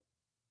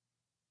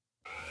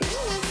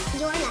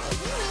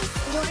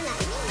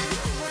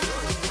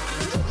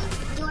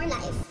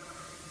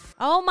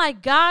Oh my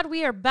God,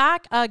 we are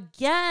back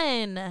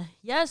again.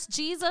 Yes,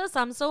 Jesus,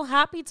 I'm so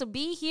happy to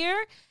be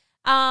here.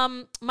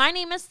 My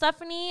name is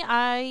Stephanie.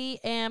 I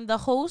am the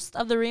host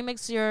of the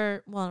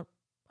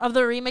of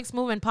the Remix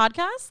Movement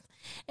podcast,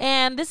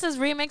 and this is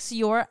Remix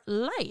Your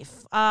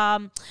Life.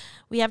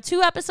 We have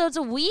 2 episodes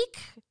a week.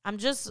 I'm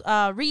just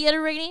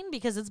reiterating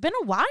because it's been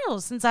a while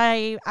since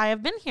I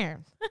have been here.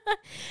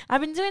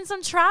 I've been doing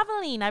some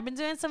traveling. I've been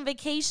doing some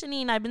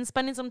vacationing. I've been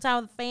spending some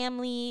time with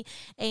family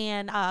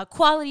and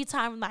quality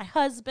time with my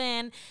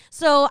husband.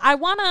 So I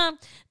want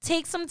to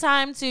take some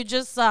time to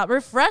just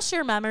refresh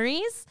your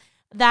memories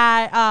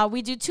that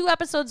we do 2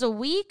 episodes a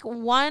week.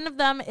 One of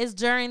them is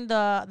during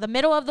the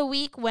middle of the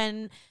week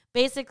when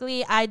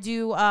basically I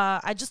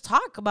just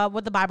talk about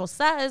what the Bible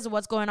says,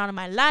 what's going on in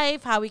my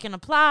life, how we can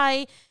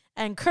apply,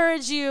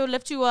 encourage you,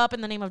 lift you up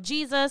in the name of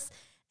Jesus.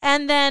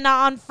 And then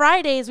on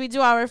Fridays, we do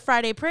our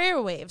Friday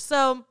prayer wave.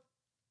 So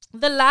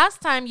the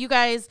last time you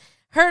guys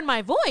heard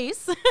my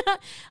voice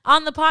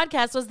on the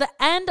podcast was the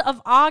end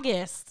of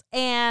August,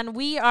 and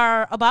we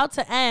are about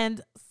to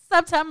end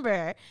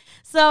September.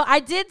 So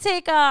I did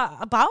take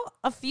about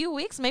a few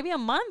weeks, maybe a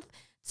month,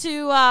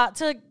 to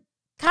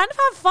kind of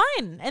have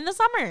fun in the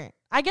summer.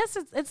 I guess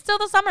it's still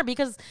the summer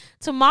because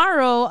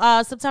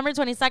tomorrow, September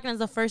 22nd, is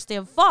the first day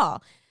of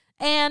fall.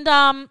 And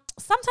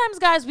sometimes,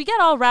 guys, we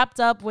get all wrapped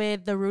up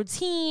with the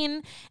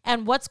routine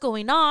and what's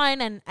going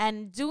on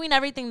and doing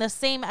everything the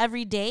same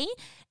every day.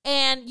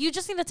 And you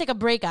just need to take a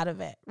break out of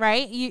it,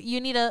 right? You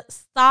need to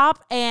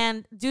stop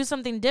and do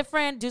something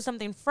different, do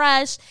something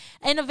fresh,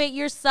 innovate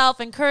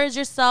yourself, encourage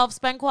yourself,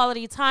 spend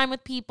quality time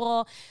with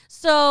people.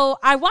 So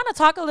I want to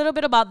talk a little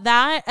bit about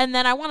that. And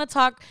then I want to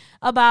talk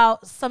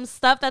about some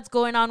stuff that's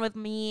going on with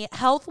me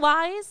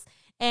health-wise.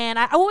 And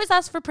I always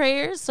ask for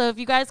prayers, so if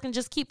you guys can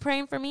just keep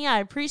praying for me, I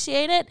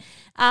appreciate it.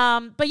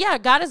 But yeah,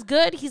 God is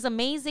good. He's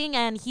amazing,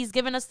 and He's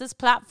given us this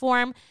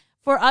platform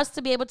for us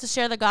to be able to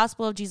share the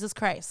gospel of Jesus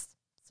Christ.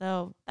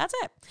 So that's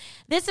it.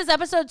 This is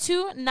episode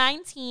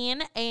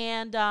 219,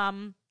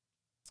 and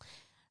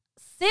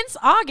since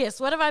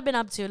August, what have I been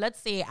up to? Let's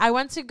see. I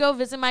went to go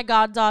visit my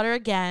goddaughter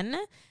again.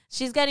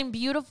 She's getting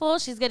beautiful.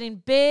 She's getting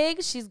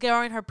big. She's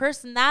growing her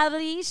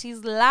personality.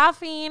 She's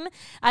laughing.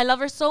 I love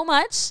her so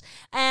much.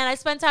 And I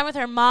spent time with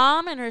her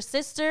mom and her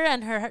sister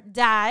and her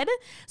dad.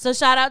 So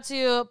shout out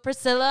to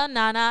Priscilla,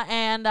 Nana,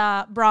 and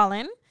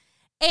Brawlin.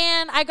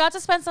 And I got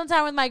to spend some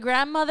time with my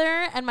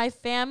grandmother and my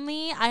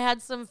family. I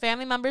had some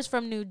family members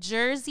from New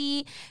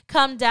Jersey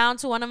come down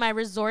to one of my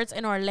resorts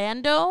in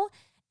Orlando.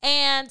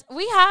 And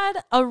we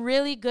had a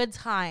really good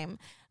time.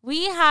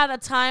 We had a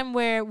time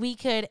where we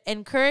could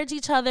encourage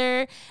each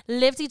other,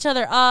 lift each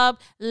other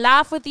up,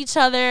 laugh with each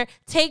other,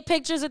 take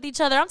pictures with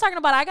each other. I'm talking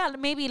about I got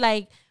maybe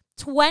like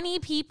 20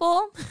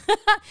 people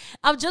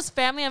of just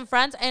family and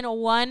friends in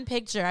one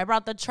picture. I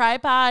brought the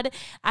tripod.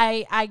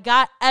 I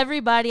got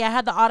everybody. I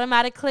had the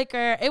automatic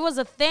clicker. It was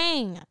a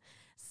thing.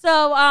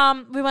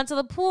 So we went to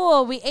the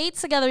pool. We ate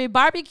together. We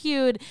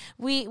barbecued.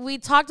 We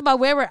talked about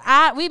where we're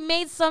at. We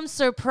made some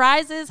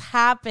surprises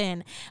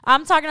happen.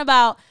 I'm talking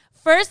about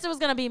first, it was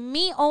going to be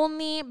me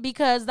only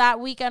because that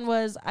weekend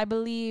was, I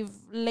believe,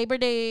 Labor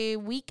Day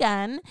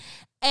weekend.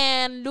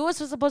 And Lewis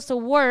was supposed to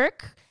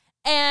work.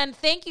 And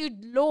thank you,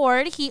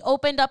 Lord, He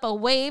opened up a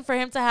way for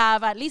him to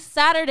have at least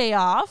Saturday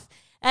off.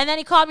 And then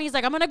he called me. He's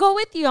like, I'm going to go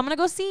with you. I'm going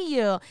to go see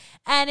you.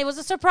 And it was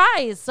a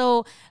surprise.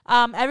 So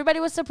everybody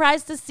was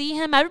surprised to see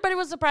him. Everybody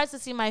was surprised to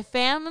see my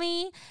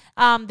family.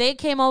 They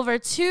came over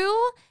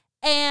too.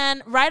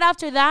 And right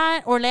after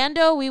that,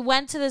 Orlando, we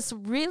went to this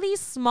really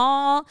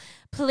small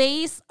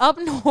place up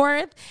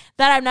north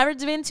that I've never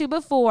been to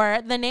before.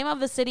 The name of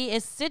the city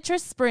is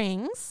Citrus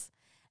Springs.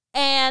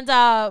 And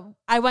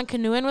I went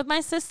canoeing with my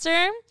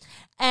sister.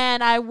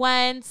 And I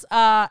went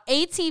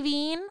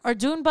ATVing or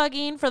dune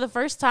bugging for the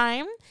first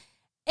time.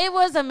 It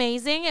was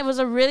amazing. It was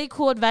a really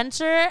cool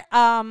adventure.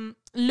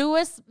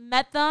 Lewis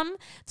met them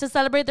to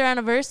celebrate their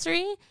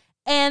anniversary.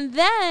 And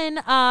then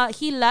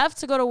he left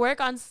to go to work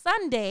on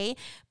Sunday,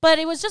 but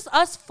it was just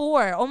us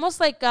 4,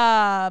 almost like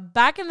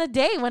back in the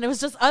day when it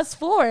was just us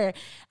 4.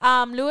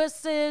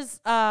 Lewis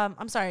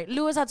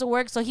had to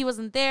work, so he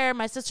wasn't there.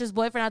 My sister's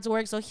boyfriend had to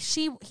work, so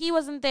he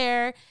wasn't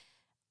there.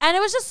 And it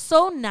was just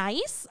so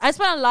nice. I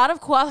spent a lot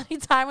of quality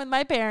time with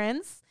my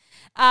parents.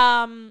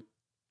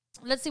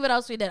 Let's see what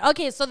else we did.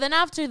 Okay, so then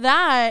after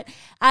that,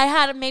 I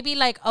had maybe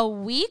like a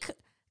week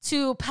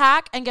to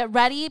pack and get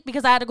ready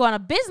because I had to go on a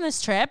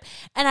business trip,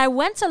 and I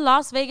went to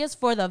Las Vegas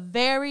for the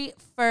very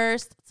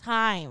first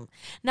time.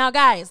 Now,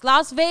 guys,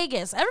 Las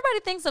Vegas, everybody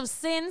thinks of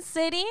Sin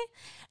City,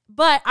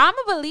 but I'm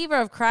a believer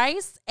of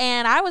Christ,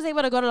 and I was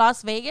able to go to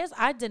Las Vegas.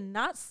 I did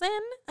not sin,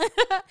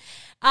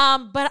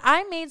 but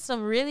I made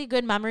some really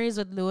good memories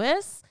with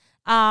Lewis.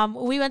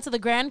 We went to the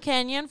Grand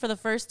Canyon for the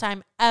first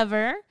time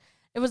ever.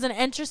 It was an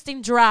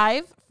interesting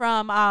drive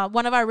from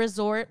one of my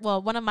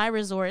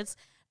resorts.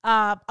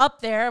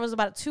 Up there. It was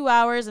about 2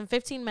 hours and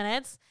 15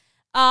 minutes.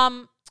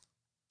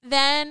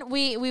 Then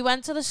we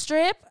went to the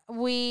Strip.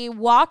 We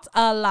walked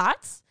a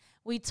lot.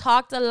 We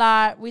talked a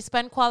lot. We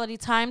spent quality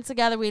time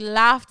together. We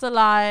laughed a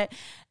lot.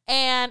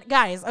 And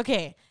guys,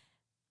 okay,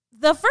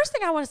 the first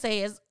thing I want to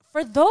say is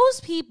for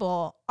those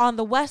people on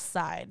the west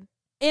side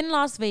in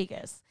Las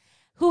Vegas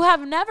who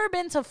have never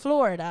been to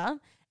Florida,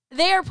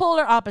 they are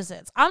polar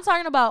opposites. I'm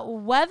talking about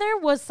weather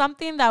was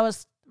something that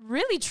was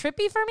really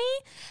trippy for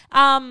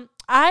me.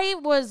 I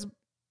was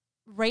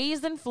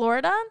raised in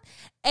Florida,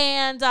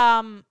 and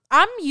I'm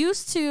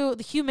used to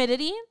the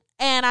humidity,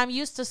 and I'm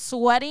used to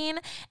sweating,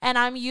 and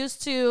I'm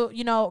used to,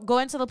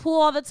 going to the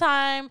pool all the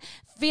time,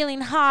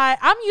 feeling hot.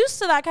 I'm used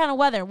to that kind of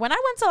weather. When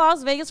I went to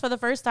Las Vegas for the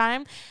first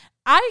time,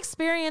 I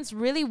experienced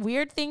really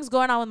weird things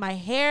going on with my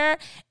hair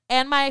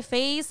and my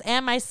face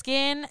and my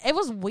skin. It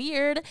was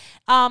weird.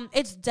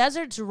 It's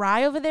desert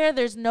dry over there.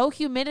 There's no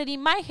humidity.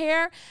 My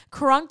hair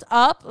crunked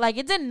up. Like,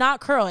 it did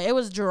not curl. It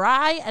was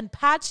dry and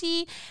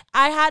patchy.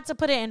 I had to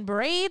put it in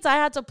braids. I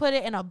had to put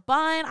it in a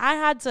bun. I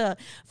had to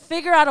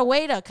figure out a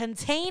way to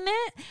contain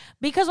it,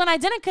 because when I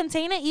didn't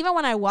contain it, even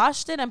when I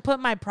washed it and put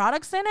my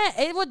products in it,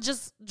 it would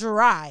just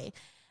dry.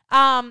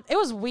 It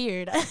was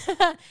weird.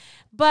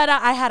 But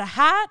I had a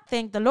hat,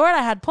 thank the Lord.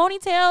 I had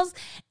ponytails,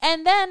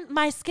 and then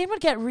my skin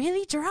would get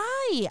really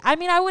dry. I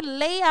mean, I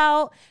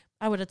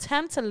would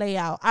attempt to lay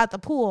out at the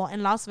pool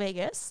in Las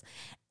Vegas,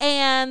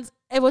 and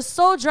it was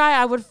so dry,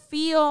 I would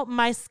feel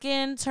my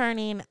skin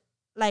turning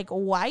like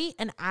white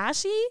and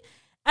ashy.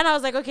 And I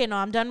was like, okay, no,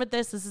 I'm done with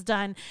this. This is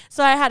done.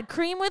 So I had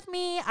cream with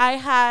me. I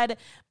had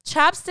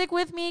chapstick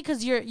with me,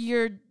 because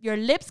your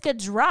lips get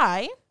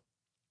dry.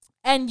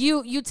 And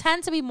you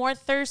tend to be more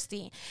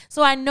thirsty.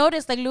 So I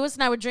noticed, like, Lewis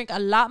and I would drink a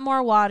lot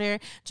more water,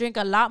 drink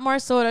a lot more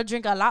soda,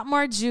 drink a lot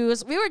more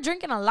juice. We were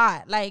drinking a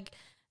lot, like,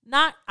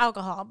 not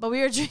alcohol, but we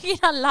were drinking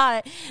a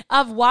lot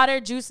of water,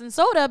 juice, and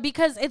soda,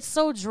 because it's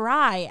so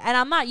dry. And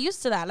I'm not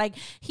used to that. Like,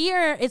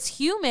 here it's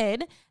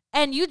humid,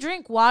 and you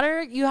drink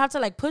water, you have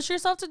to, like, push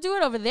yourself to do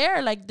it. Over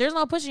there, like, there's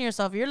no pushing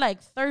yourself. You're,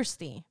 like,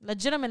 thirsty,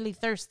 legitimately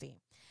thirsty.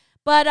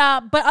 But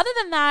other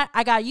than that,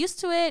 I got used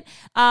to it.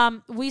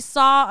 We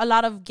saw a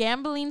lot of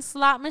gambling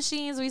slot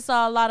machines. We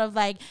saw a lot of,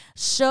 like,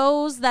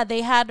 shows that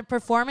they had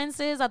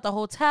performances at the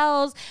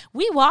hotels.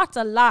 We walked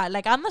a lot.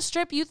 Like, on the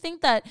Strip, you think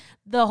that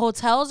the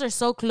hotels are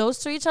so close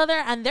to each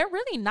other, and they're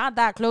really not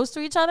that close to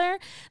each other.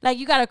 Like,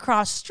 you got to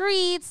cross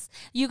streets.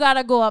 You got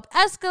to go up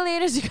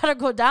escalators. You got to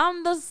go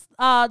down the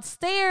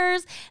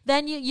stairs.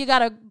 Then you got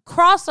to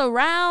cross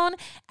around.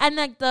 And,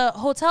 like, the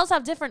hotels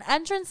have different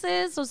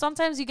entrances. So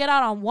sometimes you get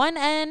out on one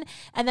end,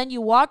 and then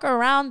you walk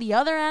around the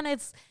other end.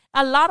 It's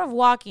a lot of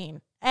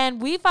walking.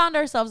 And we found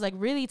ourselves, like,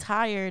 really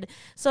tired.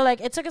 So, like,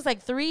 it took us,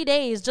 like, 3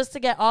 days just to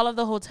get all of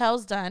the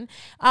hotels done.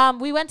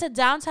 We went to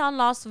downtown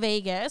Las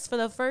Vegas for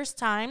the first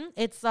time.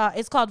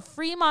 It's called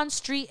Fremont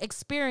Street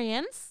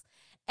Experience.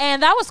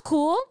 And that was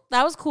cool.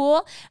 That was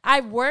cool.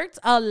 I worked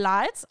a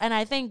lot, and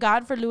I thank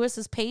God for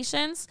Lewis's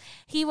patience.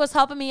 He was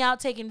helping me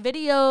out, taking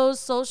videos,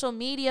 social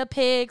media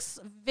pics,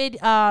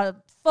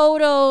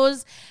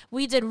 photos.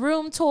 We did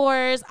room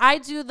tours. I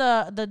do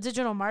the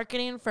digital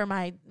marketing for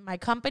my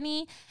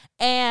company,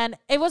 and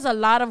it was a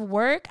lot of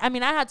work. I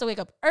mean, I had to wake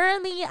up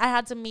early. I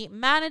had to meet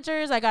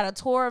managers. I got a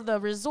tour of the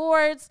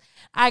resorts.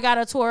 I got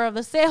a tour of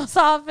the sales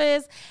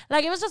office.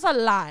 Like, it was just a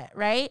lot,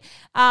 right?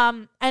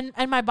 And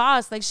my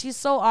boss, like, she's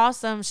so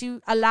awesome. She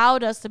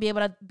allowed us to be able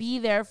to be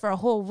there for a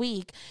whole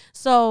week.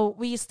 So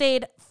we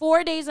stayed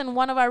 4 days in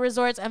one of our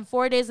resorts and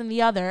 4 days in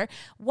the other.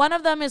 One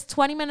of them is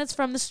 20 minutes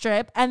from the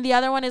Strip, and the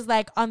other one is,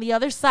 like, on the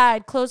other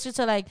side, closer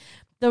to, like,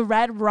 the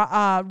Red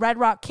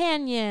Rock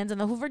Canyons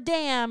and the Hoover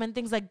Dam and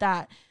things like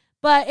that.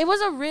 But it was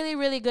a really,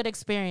 really good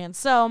experience.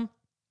 So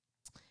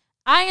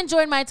I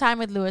enjoyed my time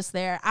with Lewis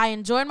there. I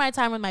enjoyed my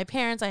time with my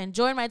parents. I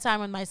enjoyed my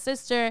time with my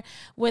sister,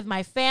 with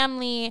my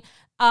family.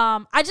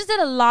 I just did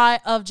a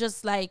lot of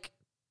just, like,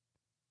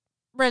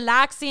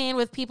 relaxing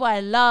with people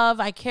I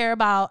love, I care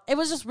about. It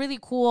was just really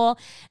cool.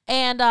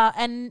 And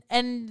then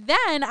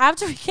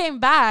after we came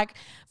back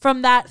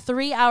from that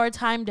 3-hour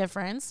time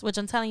difference, which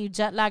I'm telling you,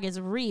 jet lag is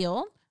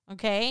real.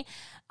 Okay.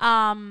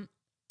 I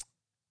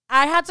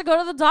had to go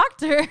to the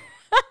doctor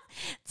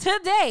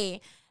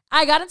today.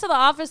 I got into the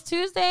office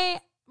Tuesday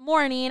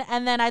morning,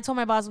 and then I told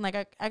my boss, I'm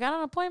like, I got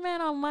an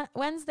appointment on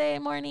Wednesday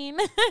morning.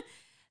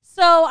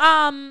 So,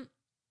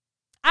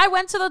 I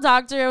went to the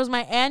doctor. It was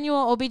my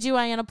annual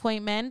OBGYN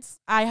appointment.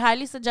 I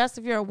highly suggest,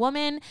 if you're a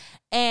woman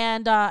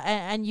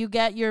and you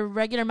get your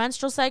regular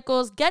menstrual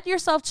cycles, get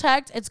yourself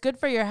checked. It's good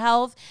for your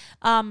health.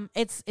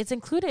 It's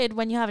included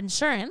when you have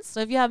insurance. So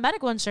if you have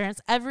medical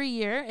insurance, every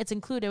year it's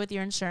included with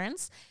your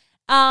insurance.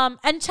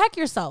 And check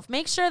yourself.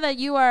 Make sure that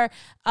you are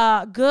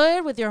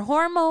good with your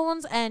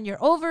hormones and your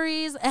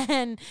ovaries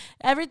and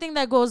everything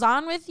that goes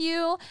on with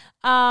you.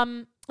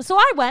 So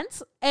I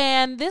went,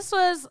 and this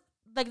was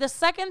like the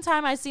second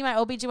time I see my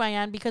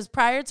OBGYN, because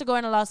prior to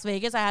going to Las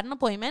Vegas, I had an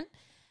appointment,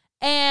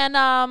 and,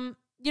 I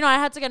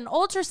had to get an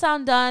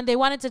ultrasound done. They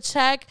wanted to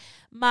check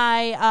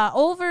my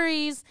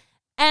ovaries,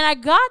 and I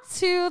got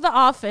to the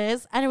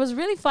office, and it was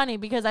really funny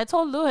because I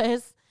told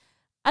Lewis,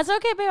 I said,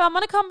 okay, babe, I'm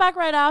going to come back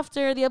right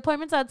after. The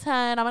appointment's at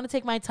 10. I'm going to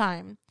take my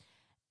time.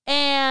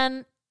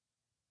 And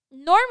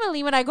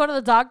normally when I go to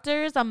the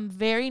doctors, I'm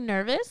very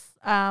nervous.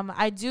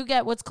 I do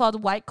get what's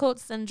called white coat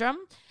syndrome,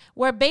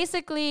 where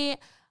basically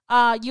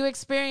You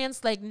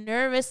experience like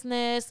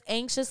nervousness,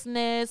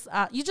 anxiousness.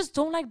 You just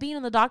don't like being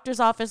in the doctor's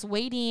office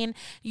waiting.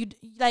 You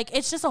like,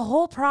 it's just a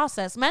whole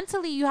process.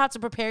 Mentally, you have to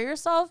prepare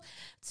yourself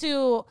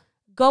to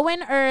go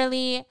in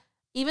early.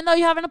 Even though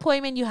you have an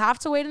appointment, you have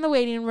to wait in the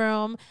waiting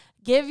room.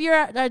 Give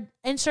your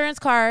insurance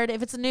card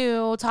if it's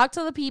new. Talk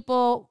to the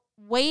people.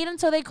 Wait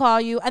until they call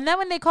you. And then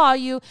when they call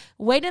you,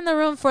 wait in the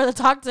room for the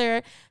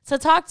doctor to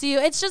talk to you.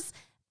 It's just,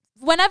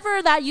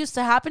 whenever that used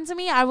to happen to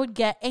me, I would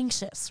get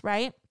anxious,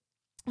 right?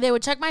 They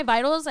would check my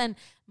vitals, and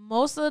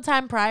most of the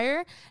time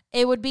prior,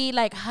 it would be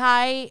like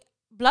high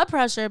blood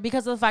pressure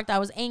because of the fact that I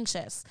was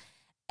anxious.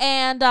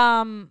 And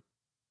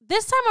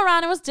this time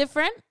around, it was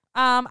different.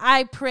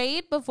 I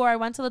prayed before I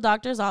went to the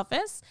doctor's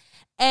office,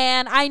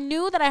 and I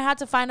knew that I had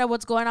to find out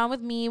what's going on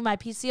with me, my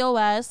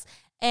PCOS,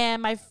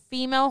 and my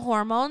female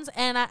hormones.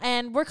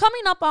 And we're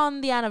coming up on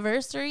the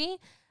anniversary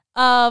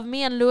of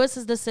me and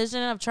Lewis's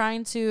decision of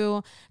trying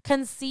to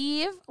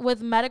conceive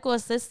with medical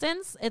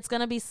assistance. It's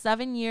going to be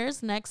 7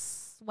 years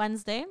next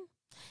Wednesday.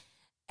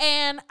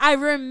 And I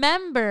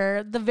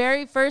remember the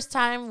very first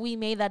time we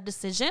made that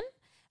decision.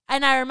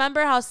 And I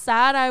remember how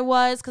sad I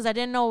was because I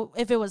didn't know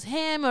if it was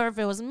him or if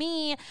it was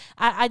me.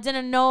 I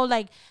didn't know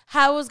like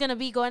how it was going to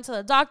be going to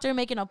the doctor,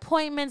 making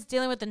appointments,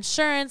 dealing with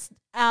insurance,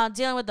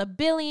 dealing with the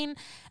billing.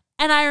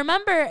 And I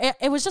remember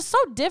it was just so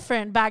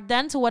different back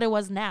then to what it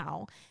was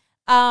now.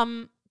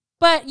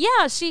 But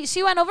yeah,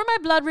 she went over my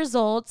blood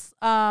results.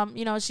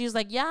 She was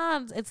like,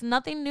 yeah, it's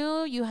nothing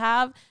new. You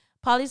have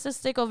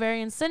polycystic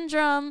ovarian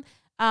syndrome.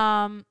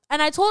 And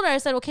I told her, I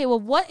said, okay, well,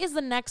 what is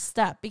the next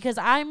step? Because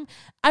I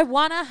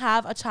want to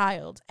have a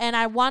child, and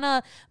I want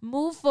to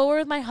move forward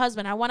with my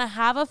husband. I want to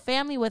have a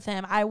family with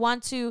him. I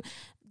want to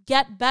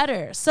get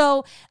better.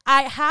 So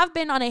I have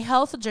been on a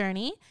health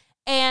journey,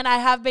 and I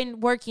have been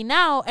working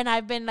out, and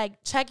I've been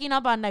like checking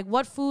up on like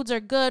what foods are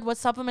good, what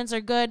supplements are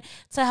good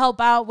to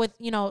help out with,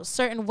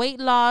 certain weight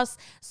loss,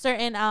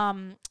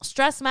 certain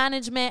stress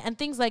management and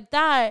things like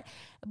that.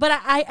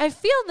 But I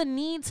feel the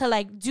need to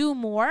like do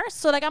more.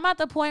 So like I'm at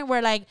the point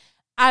where like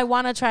I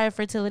want to try a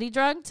fertility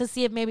drug to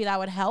see if maybe that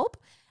would help.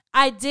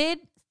 I did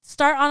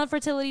start on a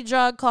fertility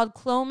drug called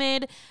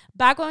Clomid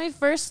back when we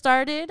first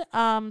started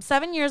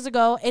 7 years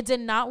ago. It did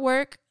not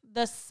work.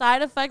 The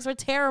side effects were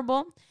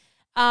terrible.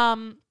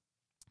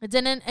 It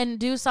didn't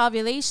induce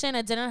ovulation.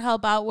 It didn't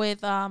help out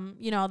with,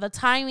 the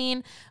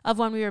timing of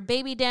when we were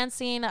baby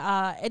dancing.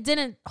 It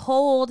didn't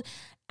hold,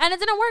 and it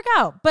didn't work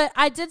out. But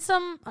I did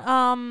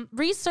some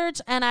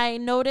research, and I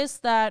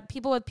noticed that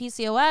people with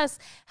PCOS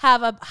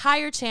have a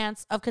higher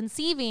chance of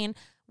conceiving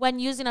when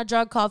using a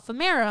drug called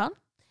Femara.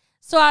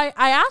 So I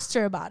asked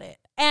her about it.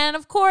 And,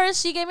 of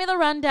course, she gave me the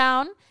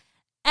rundown.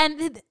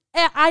 And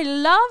I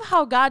love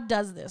how God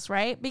does this,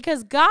 right?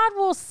 Because God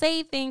will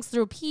say things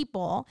through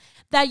people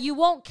that you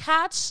won't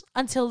catch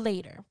until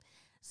later.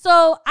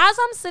 So as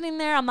I'm sitting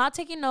there, I'm not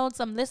taking notes.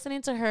 I'm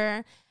listening to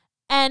her.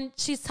 And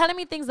she's telling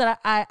me things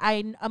that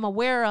I'm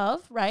aware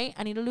of, right?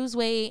 I need to lose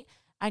weight.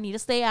 I need to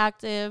stay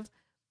active.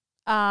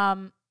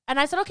 And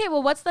I said, okay,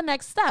 well, what's the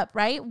next step,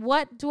 right?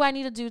 What do I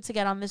need to do to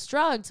get on this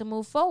drug to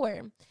move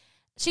forward?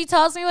 She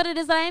tells me what it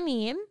is that I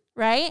need,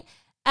 right?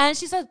 And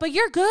she says, but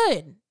you're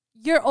good.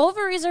 Your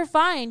ovaries are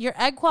fine. Your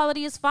egg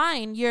quality is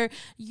fine. Your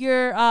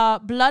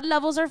blood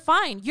levels are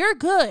fine. You're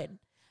good.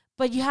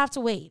 But you have to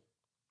wait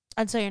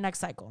until your next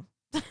cycle.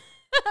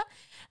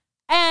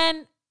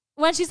 And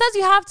when she says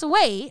you have to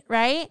wait,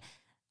 right?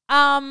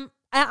 I'm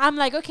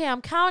like, okay,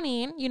 I'm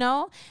counting,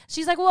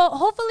 She's like, well,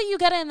 hopefully you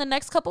get it in the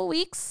next couple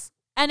weeks.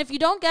 And if you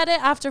don't get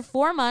it after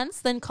 4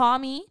 months, then call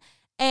me.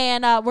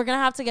 And we're going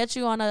to have to get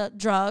you on a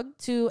drug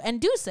to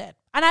induce it.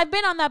 And I've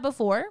been on that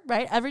before,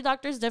 right? Every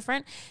doctor is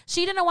different.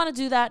 She didn't want to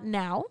do that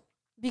now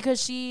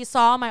because she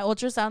saw my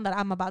ultrasound that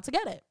I'm about to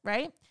get it,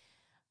 right?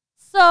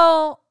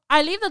 So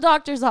I leave the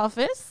doctor's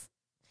office,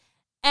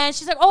 and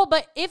she's like, oh,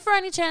 but if for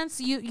any chance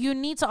you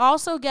need to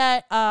also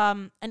get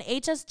an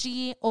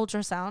HSG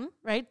ultrasound,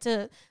 right?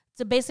 To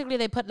basically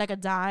they put like a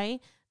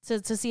dye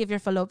to see if your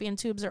fallopian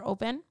tubes are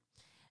open.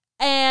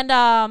 And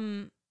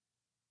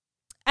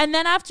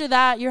then after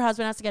that, your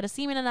husband has to get a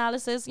semen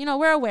analysis.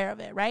 We're aware of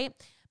it, right?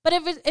 But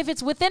if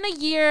it's within a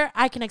year,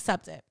 I can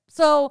accept it.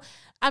 So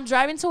I'm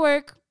driving to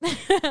work.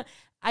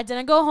 I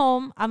didn't go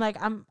home. I'm like,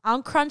 I'm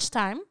on crunch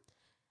time.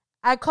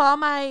 I call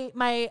my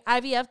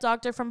IVF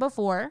doctor from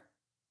before,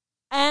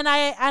 and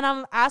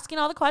I'm asking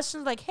all the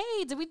questions like,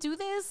 hey, did we do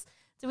this?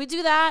 Did we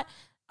do that?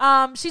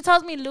 She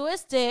tells me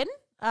Lewis did.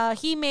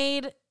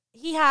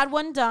 He had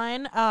one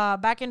done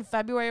back in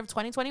February of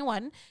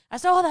 2021. I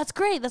said, oh, that's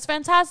great. That's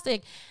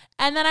fantastic.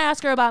 And then I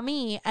ask her about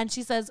me, and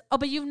she says, oh,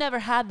 but you've never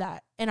had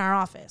that in our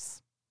office.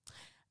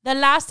 The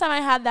last time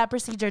I had that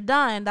procedure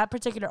done, that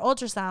particular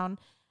ultrasound,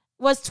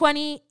 was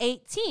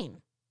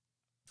 2018.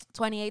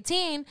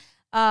 2018,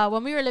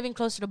 when we were living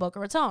closer to Boca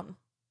Raton.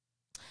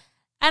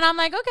 And I'm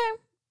like, okay.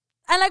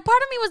 And like part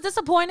of me was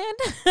disappointed.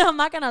 I'm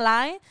not going to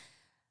lie.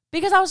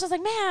 Because I was just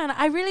like, man,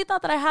 I really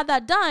thought that I had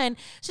that done.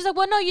 She's like,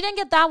 well, no, you didn't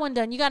get that one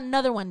done. You got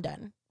another one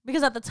done.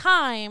 Because at the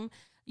time,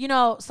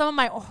 some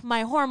of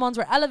my hormones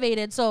were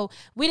elevated. So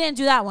we didn't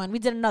do that one. We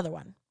did another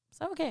one.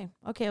 So,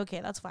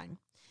 okay, that's fine.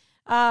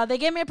 They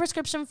gave me a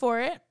prescription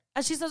for it.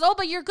 And she says, oh,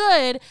 but you're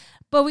good.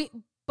 But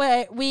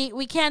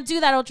we can't do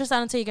that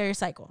ultrasound until you get your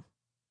cycle.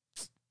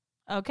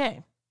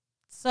 Okay.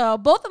 So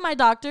both of my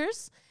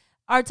doctors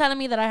are telling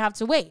me that I have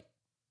to wait.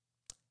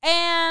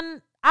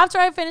 And after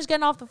I finished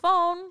getting off the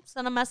phone,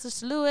 sent a message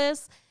to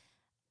Lewis,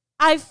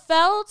 I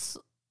felt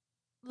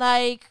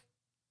like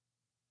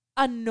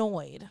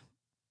annoyed.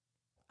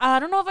 I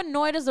don't know if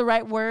annoyed is the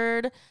right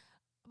word.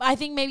 I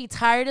think maybe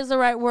tired is the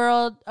right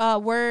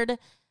word.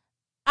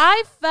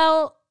 I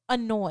felt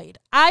annoyed.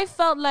 I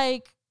felt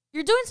like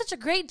you're doing such a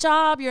great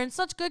job. You're in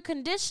such good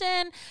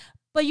condition,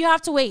 but you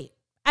have to wait.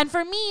 And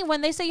for me,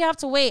 when they say you have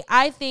to wait,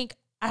 I think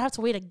I have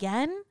to wait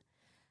again.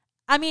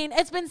 I mean,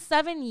 it's been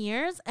 7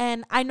 years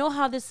and I know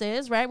how this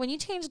is, right? When you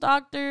change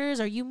doctors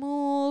or you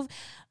move,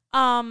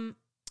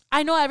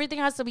 I know everything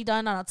has to be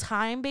done on a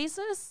time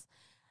basis.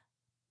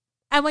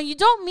 And when you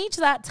don't meet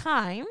that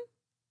time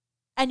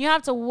and you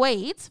have to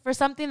wait for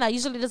something that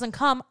usually doesn't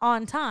come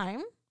on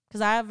time,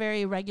 because I have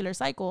very irregular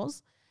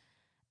cycles,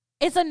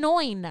 it's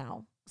annoying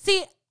now.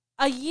 See,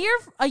 a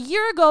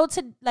year ago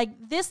to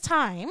like this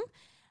time,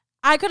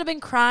 I could have been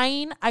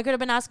crying. I could have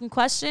been asking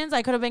questions.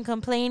 I could have been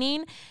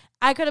complaining.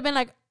 I could have been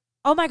like,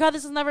 oh my God,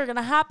 this is never going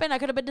to happen. I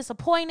could have been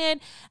disappointed.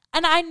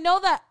 And I know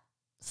that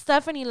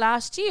Stephanie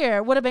last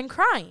year would have been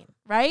crying,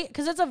 right?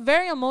 Because it's a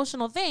very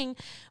emotional thing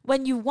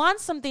when you want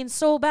something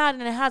so bad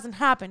and it hasn't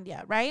happened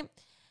yet, right?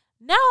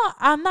 Now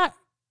I'm not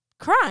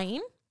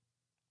crying.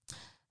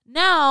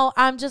 Now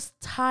I'm just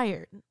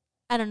tired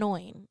and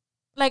annoyed.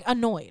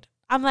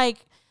 I'm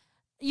like,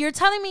 you're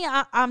telling me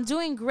I'm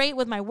doing great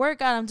with my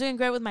workout. I'm doing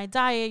great with my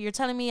diet. You're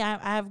telling me I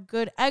have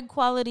good egg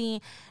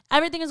quality.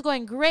 Everything is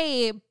going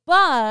great,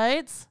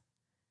 but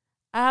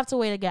I have to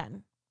wait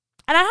again.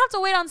 And I have to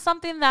wait on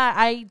something that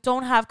I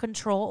don't have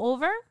control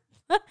over.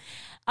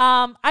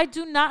 I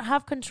do not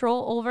have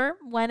control over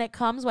when it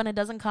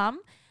doesn't come.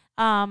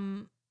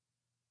 But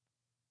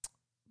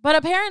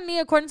apparently,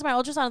 according to my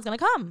ultrasound, it's going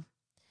to come.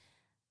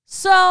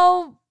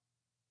 So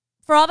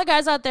for all the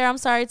guys out there, I'm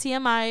sorry,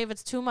 TMI, if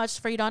it's too much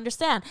for you to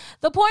understand.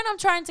 The point I'm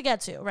trying to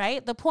get to,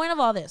 right? The point of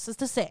all this is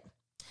to say,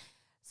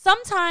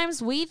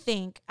 sometimes we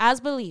think as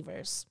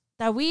believers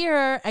that we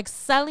are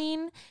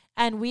excelling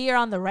and we are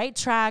on the right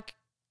track,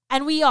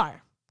 and we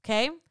are,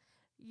 okay?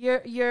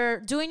 You're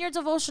doing your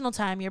devotional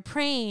time, you're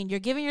praying, you're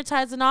giving your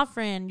tithes and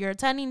offering, you're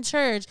attending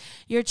church,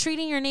 you're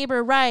treating your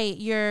neighbor right,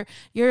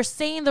 you're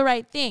saying the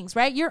right things,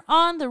 right? You're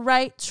on the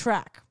right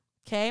track,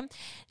 okay?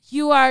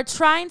 You are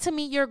trying to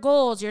meet your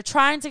goals. You're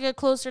trying to get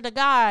closer to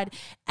God,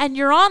 and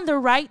you're on the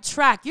right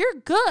track. You're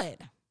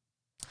good.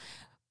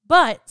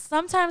 But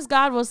sometimes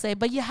God will say,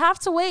 but you have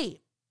to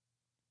wait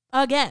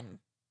again.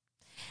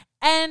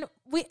 And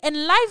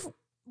in life,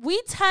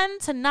 we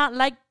tend to not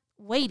like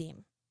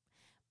waiting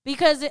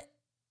because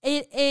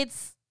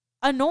it's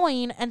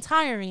annoying and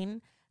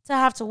tiring to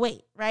have to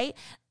wait, right?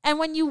 And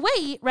when you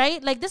wait,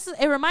 right, like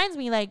it reminds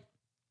me, like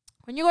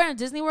when you go to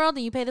Disney World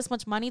and you pay this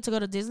much money to go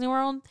to Disney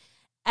World,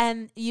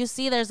 and you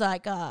see there's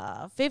like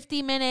a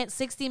 50-minute,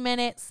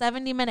 60-minute,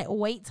 70-minute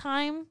wait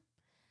time.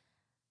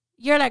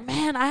 You're like,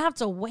 man, I have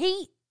to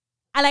wait.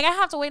 I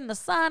have to wait in the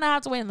sun. I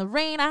have to wait in the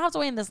rain. I have to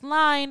wait in this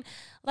line.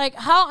 Like,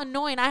 how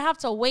annoying. I have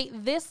to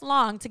wait this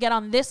long to get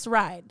on this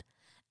ride.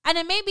 And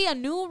it may be a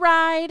new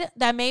ride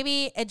that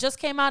maybe it just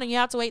came out and you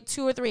have to wait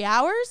 2 or 3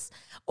 hours.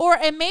 Or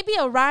it may be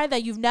a ride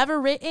that you've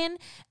never ridden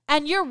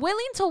and you're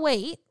willing to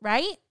wait,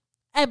 right?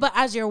 But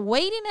as you're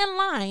waiting in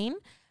line,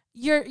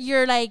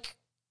 you're like,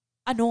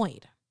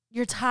 annoyed.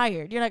 You're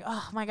tired. You're like,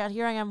 oh my God,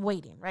 here I am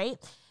waiting, right?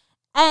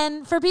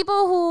 And for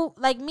people who,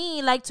 like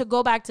me, like to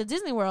go back to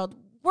Disney World,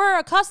 we're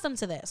accustomed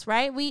to this,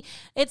 right?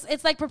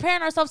 It's like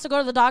preparing ourselves to go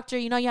to the doctor.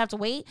 You know you have to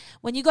wait.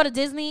 When you go to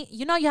Disney,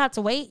 you know you have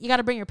to wait. You got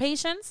to bring your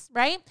patience,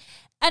 right?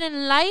 And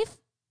in life,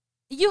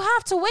 you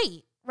have to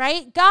wait,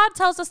 right? God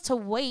tells us to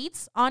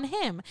wait on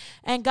him.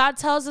 And God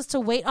tells us to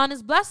wait on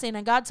his blessing.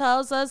 And God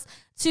tells us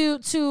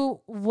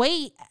to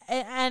wait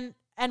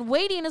and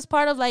waiting is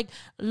part of like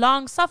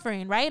long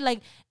suffering, right?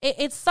 Like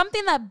it's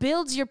something that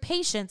builds your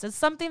patience. It's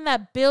something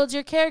that builds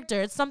your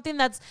character. It's something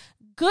that's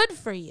good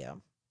for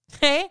you.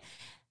 Okay.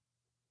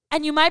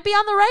 And you might be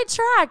on the right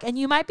track and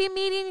you might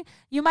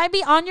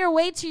be on your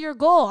way to your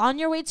goal, on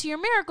your way to your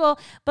miracle,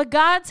 but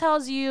God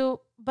tells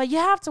you, but you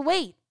have to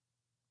wait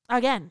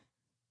again.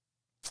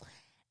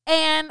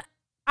 And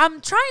I'm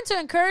trying to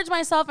encourage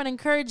myself and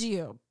encourage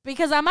you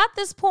because I'm at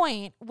this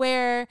point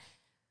where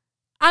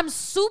I'm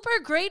super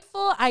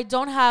grateful I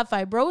don't have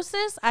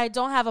fibrosis. I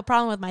don't have a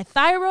problem with my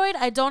thyroid.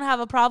 I don't have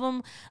a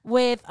problem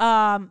with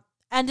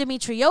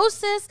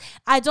endometriosis.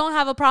 I don't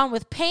have a problem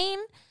with pain.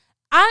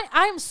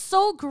 I'm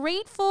so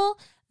grateful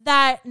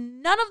that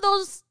none of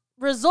those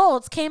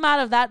results came out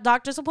of that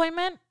doctor's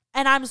appointment.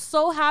 And I'm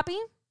so happy.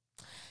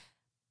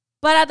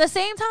 But at the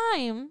same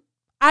time,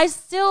 I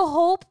still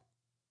hope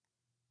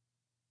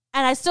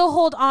and I still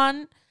hold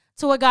on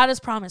to what God has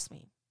promised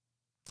me.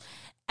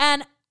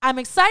 And I'm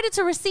excited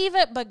to receive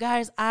it, but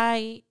guys,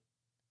 I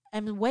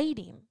am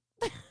waiting.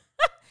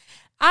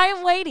 I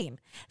am waiting.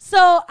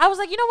 So I was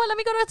like, you know what? Let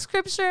me go to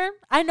scripture.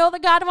 I know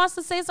that God wants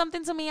to say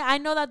something to me. I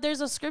know that there's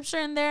a scripture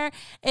in there.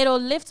 It'll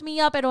lift me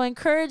up. It'll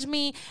encourage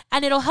me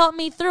and it'll help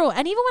me through.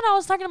 And even when I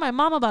was talking to my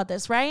mom about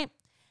this, right?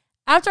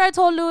 After I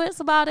told Lewis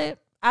about it,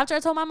 after I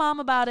told my mom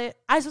about it,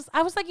 I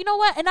was like, you know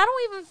what? And I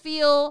don't even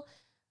feel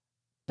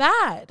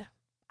bad.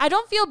 I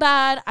don't feel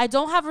bad. I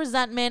don't have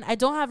resentment. I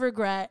don't have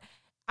regret.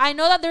 I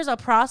know that there's a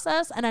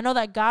process and I know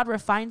that God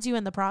refines you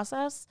in the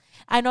process.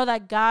 I know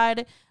that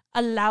God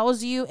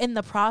allows you in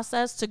the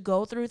process to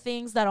go through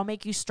things that'll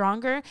make you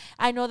stronger.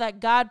 I know that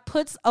God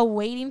puts a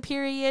waiting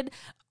period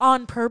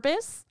on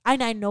purpose,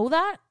 and I know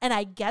that, and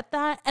I get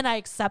that, and I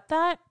accept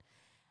that.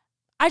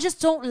 I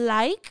just don't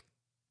like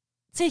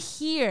to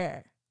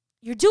hear,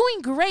 you're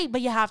doing great, but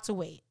you have to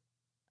wait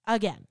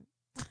again.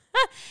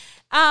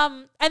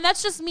 And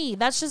that's just me.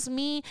 That's just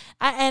me.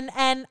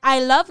 And I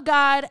love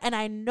God, and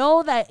I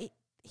know that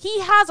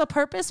He has a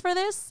purpose for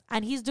this,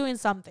 and He's doing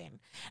something.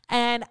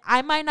 And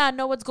I might not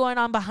know what's going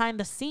on behind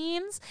the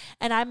scenes,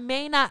 and I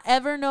may not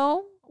ever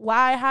know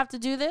why I have to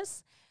do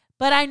this,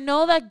 but I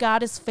know that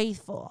God is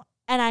faithful.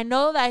 And I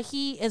know that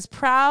He is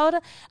proud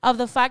of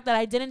the fact that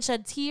I didn't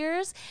shed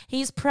tears.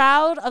 He's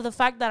proud of the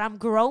fact that I'm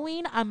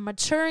growing, I'm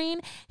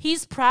maturing.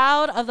 He's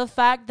proud of the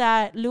fact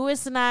that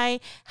Lewis and I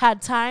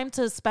had time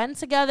to spend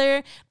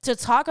together, to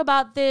talk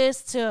about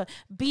this, to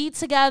be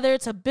together,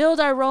 to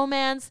build our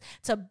romance,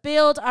 to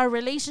build our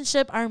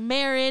relationship, our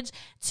marriage,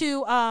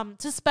 to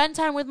spend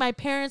time with my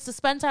parents, to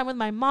spend time with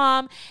my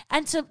mom,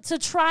 and to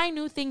try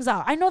new things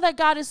out. I know that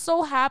God is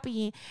so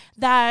happy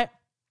that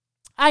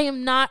I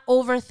am not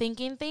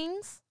overthinking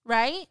things,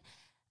 right?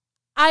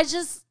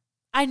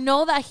 I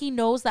know that He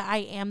knows that I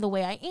am the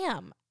way I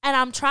am. And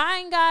I'm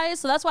trying,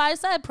 guys. So that's why I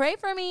said, pray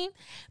for me.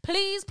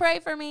 Please pray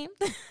for me.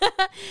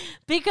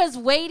 Because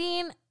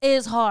waiting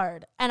is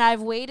hard. And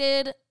I've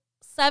waited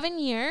 7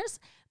 years.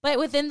 But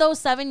within those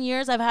 7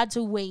 years, I've had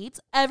to wait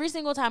every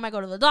single time I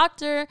go to the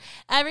doctor.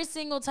 Every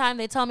single time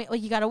they tell me, oh,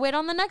 you got to wait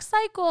on the next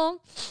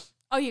cycle.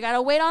 Oh, you got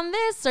to wait on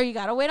this, or you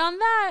got to wait on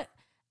that.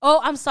 Oh,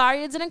 I'm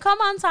sorry it didn't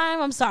come on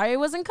time. I'm sorry it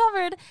wasn't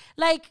covered.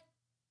 Like,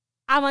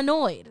 I'm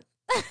annoyed.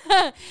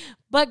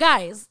 But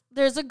guys,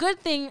 there's a good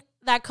thing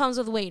that comes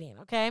with waiting,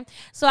 okay?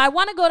 So I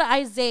want to go to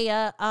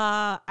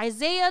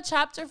Isaiah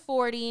chapter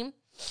 40,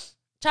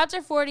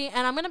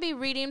 and I'm going to be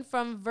reading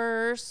from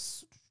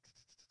verse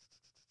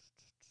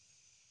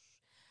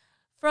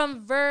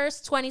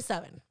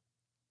 27,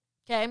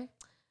 okay?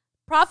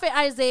 Prophet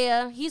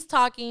Isaiah, he's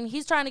talking.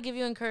 He's trying to give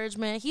you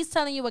encouragement. He's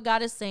telling you what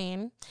God is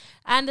saying,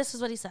 and this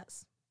is what he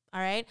says. All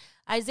right.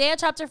 Isaiah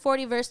chapter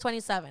 40, verse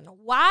 27.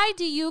 Why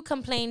do you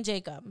complain,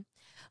 Jacob?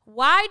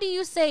 Why do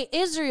you say,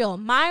 Israel,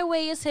 my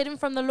way is hidden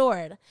from the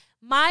Lord?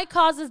 My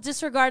cause is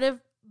disregarded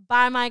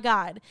by my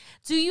God.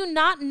 Do you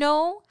not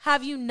know?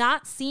 Have you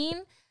not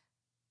seen?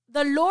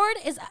 The Lord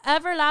is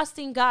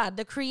everlasting God,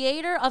 the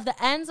creator of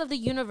the ends of the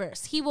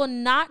universe. He will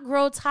not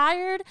grow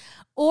tired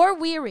or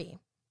weary,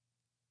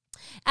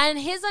 and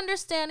His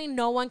understanding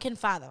no one can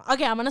fathom.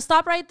 Okay, I'm going to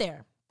stop right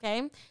there,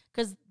 okay?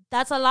 Because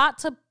that's a lot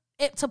to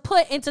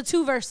put into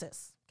 2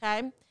 verses,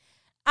 okay?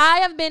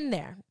 I have been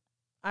there,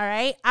 all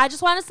right? I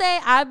just want to say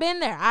I've been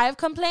there. I have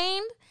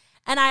complained,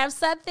 and I have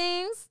said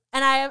things,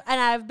 and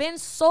I've been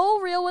so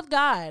real with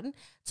God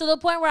to the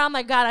point where I'm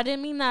like, God, I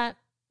didn't mean that.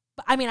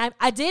 I mean,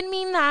 I did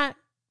mean that,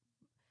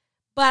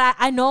 but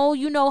I know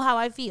you know how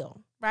I feel,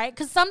 right?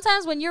 Because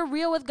sometimes when you're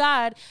real with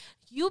God,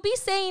 you'll be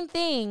saying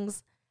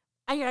things,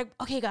 and you're like,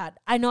 okay, God,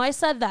 I know I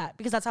said that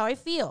because that's how I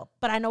feel,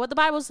 but I know what the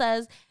Bible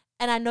says,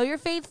 and I know you're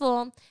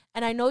faithful,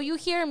 and I know you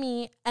hear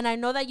me, and I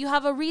know that you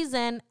have a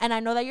reason, and I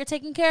know that you're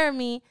taking care of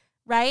me,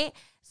 right?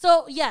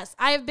 So, yes,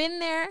 I have been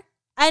there.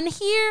 And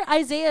here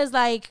Isaiah is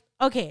like,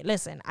 okay,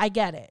 listen, I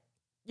get it.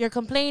 You're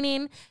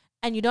complaining,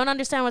 and you don't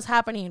understand what's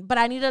happening, but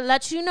I need to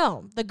let you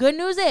know. The good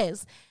news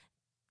is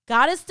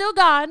God is still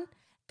God.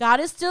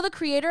 God is still the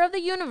creator of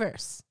the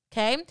universe,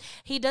 okay?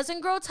 He doesn't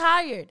grow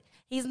tired.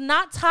 He's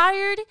not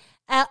tired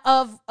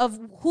of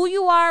who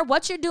you are,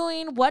 what you're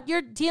doing, what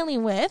you're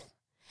dealing with.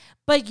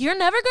 But you're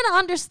never going to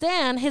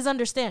understand His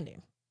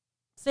understanding.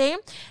 See?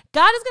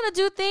 God is going to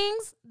do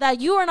things that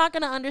you are not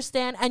going to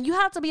understand, and you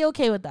have to be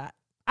okay with that.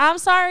 I'm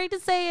sorry to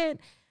say it.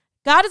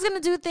 God is going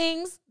to do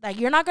things that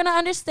you're not going to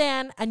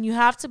understand, and you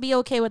have to be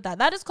okay with that.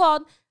 That is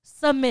called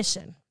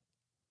submission.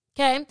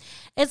 Okay?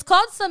 It's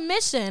called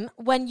submission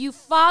when you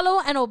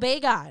follow and obey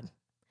God,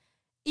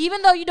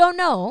 even though you don't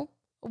know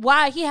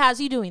why He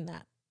has you doing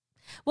that.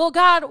 Well,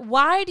 God,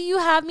 why do you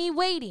have me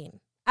waiting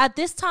at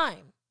this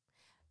time?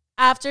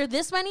 After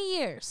this many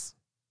years,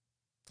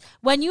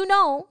 when you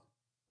know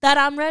that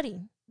I'm ready,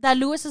 that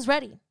Lewis is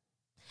ready.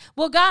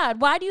 Well, God,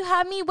 why do you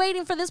have me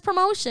waiting for this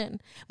promotion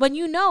when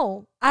you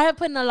know I have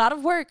put in a lot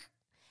of work,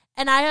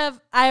 and I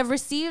have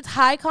received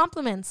high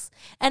compliments,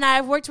 and I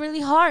have worked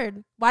really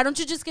hard? Why don't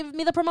you just give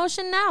me the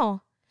promotion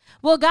now?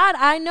 Well, God,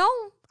 I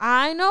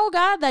know,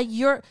 God, that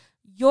your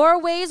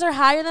ways are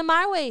higher than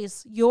my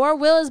ways. Your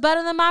will is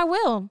better than my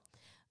will.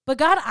 But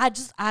God,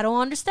 I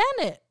don't understand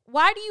it.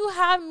 Why do you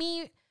have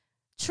me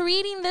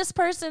treating this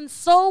person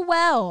so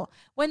well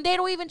when they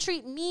don't even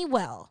treat me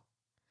well?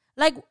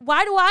 Like,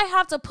 why do I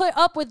have to put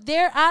up with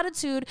their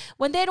attitude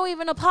when they don't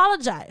even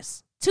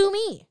apologize to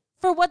me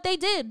for what they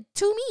did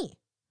to me?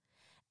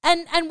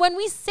 And when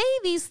we say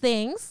these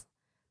things,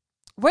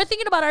 we're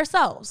thinking about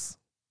ourselves.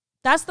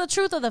 That's the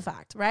truth of the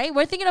fact, right?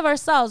 We're thinking of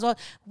ourselves. Well,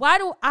 why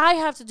do I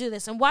have to do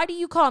this? And why do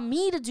you call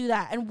me to do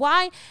that? And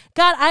why,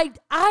 God,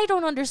 I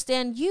don't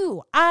understand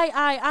you.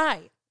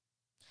 I.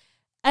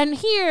 And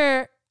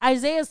here,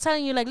 Isaiah is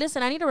telling you, like,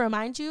 listen, I need to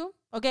remind you,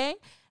 okay?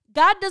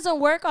 God doesn't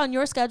work on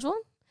your schedule.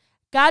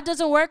 God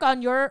doesn't work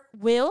on your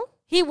will.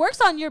 He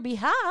works on your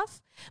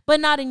behalf, but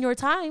not in your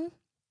time.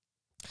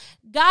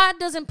 God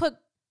doesn't put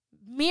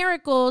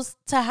miracles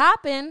to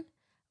happen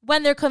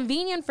when they're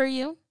convenient for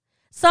you.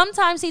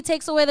 Sometimes he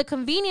takes away the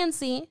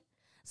conveniency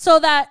so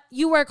that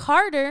you work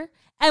harder.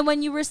 And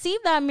when you receive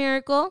that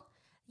miracle,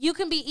 you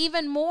can be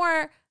even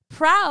more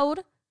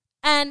proud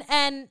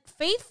and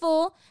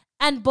faithful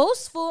and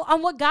boastful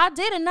on what God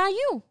did and not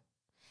you.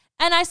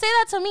 And I say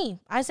that to me.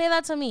 I say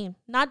that to me,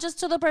 not just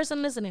to the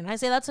person listening. I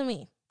say that to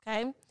me,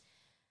 okay?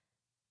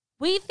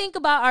 We think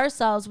about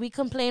ourselves. We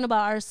complain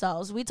about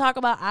ourselves. We talk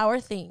about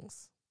our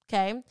things,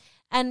 okay?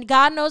 And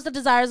God knows the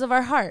desires of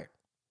our heart.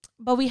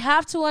 But we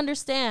have to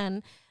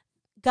understand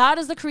God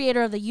is the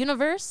creator of the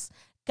universe.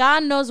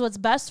 God knows what's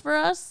best for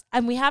us,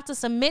 and we have to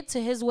submit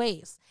to his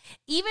ways.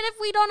 Even if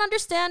we don't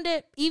understand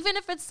it, even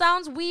if it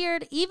sounds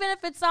weird, even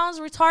if it sounds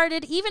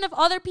retarded, even if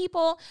other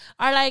people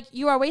are like,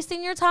 you are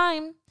wasting your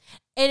time,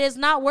 it is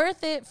not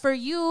worth it for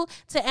you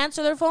to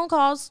answer their phone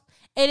calls.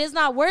 It is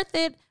not worth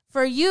it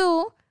for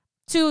you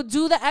to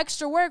do the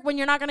extra work when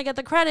you're not going to get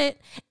the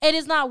credit. It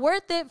is not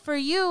worth it for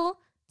you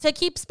to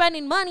keep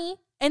spending money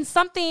in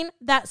something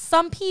that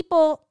some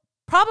people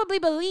probably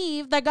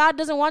believe that God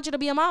doesn't want you to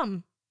be a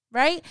mom,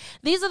 right?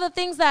 These are the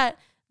things that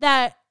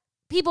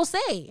people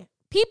say.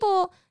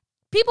 People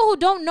who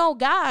don't know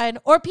God,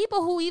 or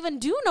people who even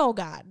do know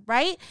God,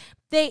 right?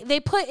 They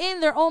put in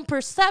their own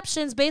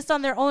perceptions based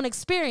on their own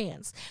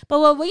experience. But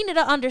what we need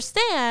to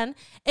understand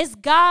is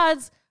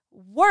God's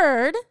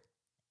word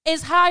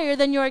is higher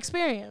than your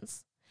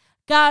experience.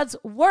 God's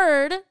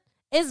word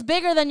is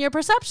bigger than your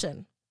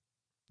perception.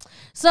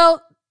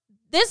 So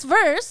this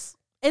verse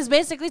is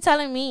basically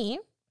telling me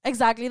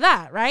exactly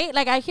that, right?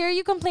 Like, I hear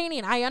you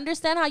complaining. I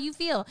understand how you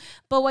feel.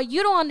 But what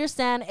you don't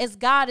understand is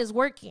God is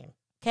working,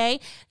 okay?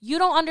 You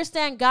don't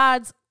understand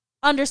God's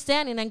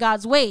understanding and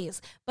God's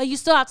ways, but you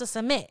still have to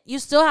submit. You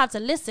still have to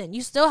listen.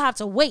 You still have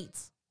to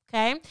wait,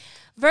 okay?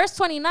 Verse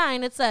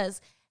 29, it says,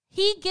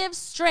 he gives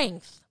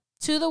strength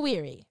to the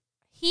weary.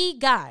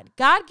 God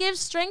gives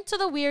strength to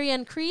the weary,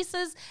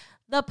 increases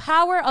the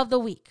power of the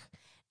weak.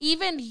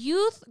 Even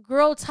youth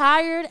grow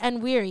tired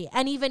and weary,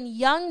 and even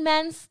young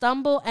men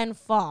stumble and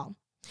fall.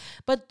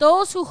 But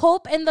those who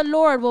hope in the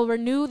Lord will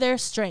renew their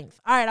strength.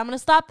 All right, I'm going to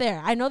stop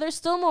there. I know there's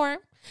still more,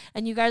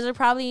 and you guys are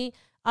probably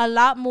a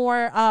lot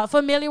more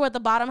familiar with the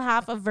bottom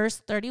half of verse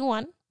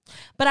 31,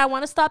 but I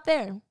want to stop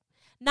there.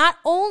 Not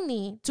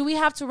only do we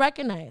have to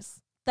recognize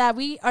that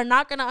we are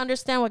not going to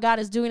understand what God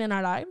is doing in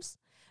our lives,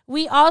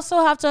 we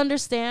also have to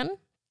understand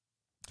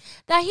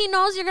that he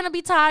knows you're going to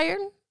be tired.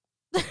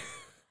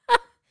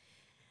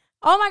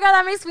 Oh my God,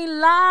 that makes me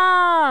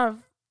laugh.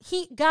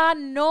 God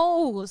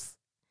knows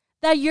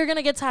that you're going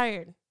to get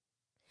tired.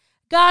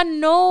 God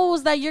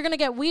knows that you're going to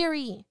get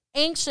weary,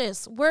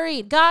 anxious,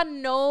 worried. God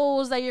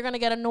knows that you're going to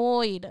get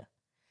annoyed.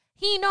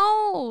 He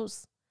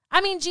knows. I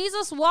mean,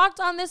 Jesus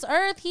walked on this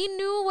earth. He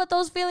knew what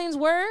those feelings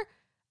were.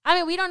 I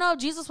mean, we don't know if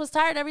Jesus was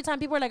tired every time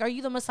people were like, are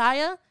you the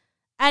Messiah?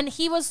 And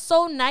he was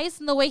so nice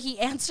in the way he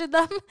answered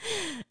them.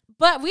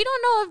 But we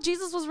don't know if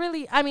Jesus was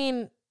really,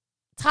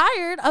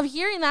 tired of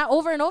hearing that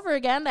over and over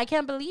again. I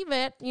can't believe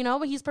it,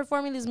 but he's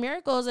performing these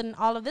miracles and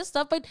all of this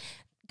stuff. But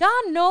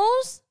God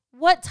knows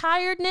what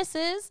tiredness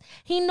is.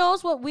 He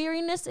knows what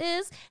weariness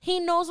is. He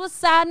knows what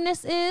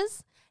sadness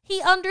is.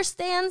 He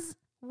understands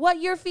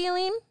what you're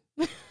feeling.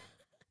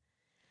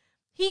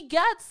 He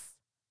gets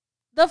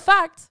the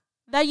fact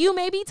that you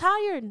may be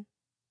tired. And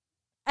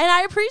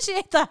I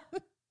appreciate that.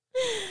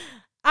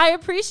 I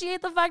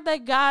appreciate the fact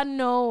that God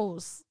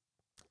knows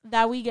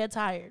that we get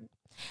tired.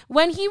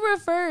 When he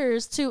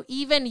refers to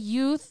even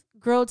youth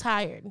grow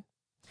tired,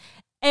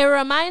 it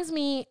reminds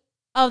me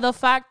of the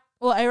fact,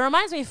 it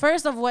reminds me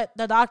first of what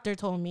the doctor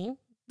told me.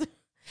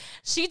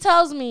 She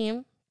tells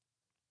me,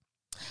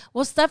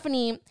 well,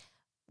 Stephanie,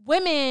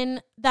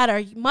 women that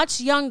are much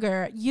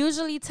younger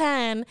usually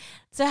tend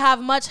to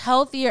have much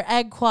healthier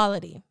egg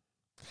quality.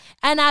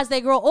 And as they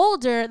grow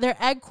older, their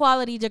egg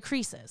quality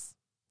decreases.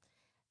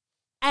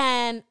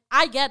 And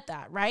I get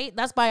that, right?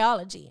 That's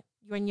biology.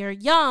 When you're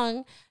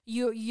young,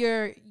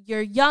 you're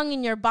young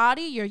in your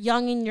body, you're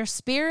young in your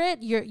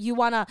spirit, you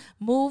want to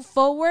move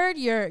forward,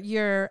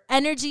 your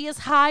energy is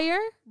higher,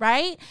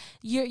 right?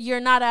 You're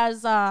not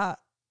as I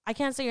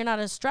can't say you're not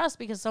as stressed,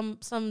 because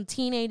some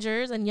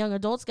teenagers and young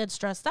adults get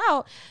stressed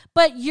out,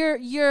 but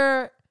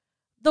the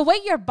way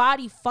your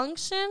body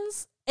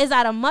functions is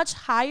at a much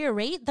higher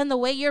rate than the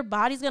way your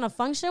body's going to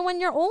function when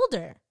you're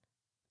older.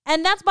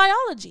 And that's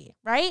biology,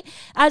 right?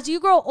 As you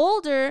grow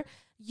older,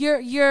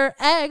 your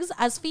eggs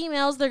as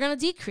females, they're going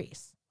to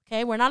decrease.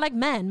 Okay? We're not like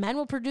men. Men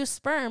will produce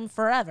sperm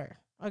forever,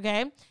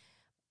 okay?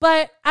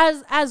 But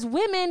as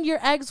women, your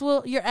egg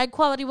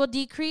quality will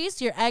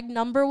decrease, your egg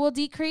number will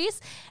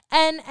decrease.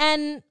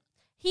 And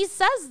he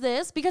says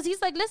this because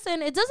he's like,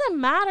 listen, it doesn't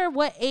matter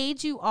what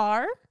age you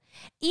are.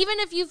 Even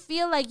if you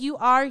feel like you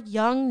are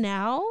young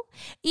now,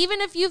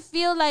 even if you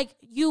feel like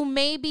you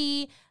may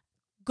be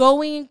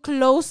going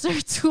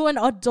closer to an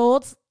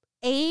adult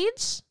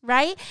age,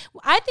 right?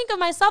 I think of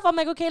myself, I'm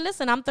like, okay,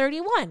 listen, I'm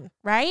 31,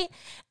 right?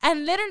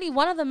 And literally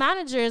one of the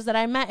managers that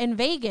I met in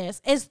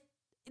Vegas is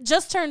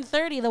just turned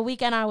 30 the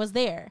weekend I was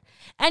there.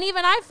 And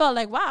even I felt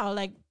like, wow,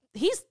 like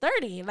he's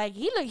 30. Like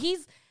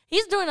he's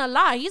doing a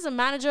lot. He's a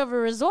manager of a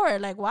resort.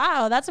 Like,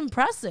 wow, that's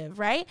impressive,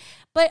 right?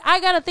 But I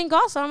got to think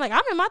also, I'm like,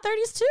 I'm in my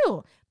 30s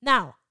too.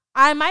 Now,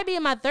 I might be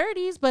in my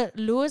 30s, but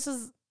Lewis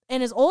is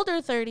in his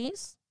older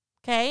 30s,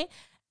 okay?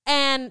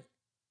 And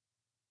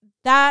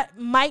that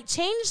might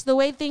change the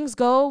way things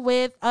go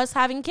with us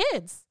having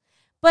kids.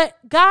 But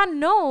God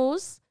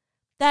knows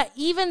that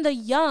even the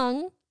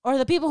young or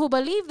the people who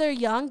believe they're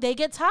young, they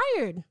get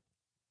tired.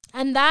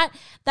 And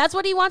that's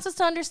what he wants us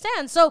to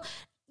understand. So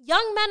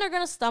young men are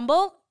going to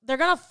stumble. They're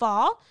going to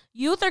fall.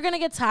 Youth are going to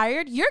get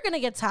tired. You're going to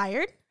get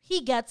tired.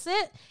 He gets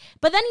it.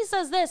 But then he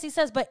says this. He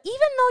says, but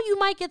even though you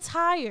might get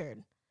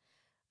tired,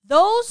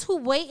 those who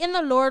wait in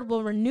the Lord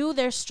will renew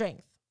their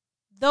strength.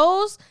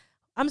 Those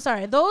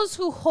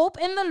who hope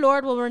in the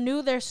Lord will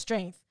renew their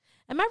strength.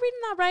 Am I reading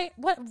that right?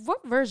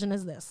 What version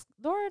is this?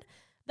 Lord?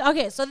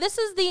 Okay, so this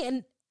is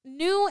the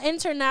New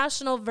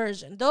International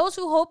Version. Those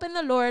who hope in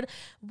the Lord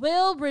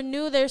will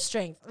renew their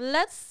strength.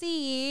 Let's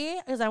see,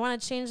 because I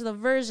want to change the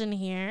version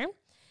here.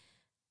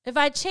 If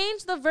I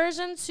change the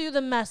version to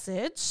the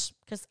Message,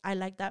 because I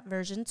like that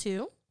version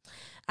too.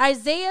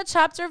 Isaiah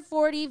chapter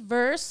 40,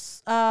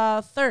 verse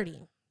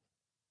 30.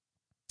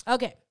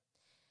 Okay.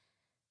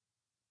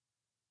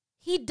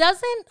 He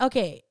doesn't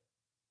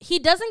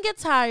get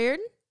tired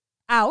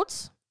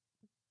out.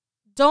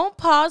 Don't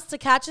pause to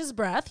catch his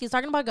breath. He's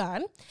talking about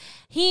God.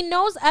 He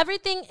knows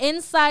everything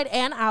inside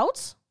and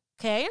out.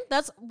 Okay,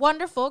 that's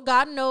wonderful.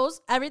 God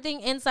knows everything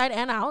inside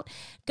and out.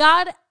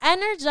 God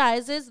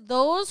energizes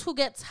those who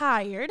get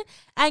tired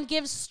and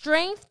gives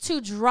strength to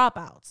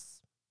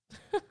dropouts.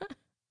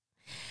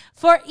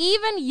 For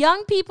even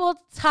young people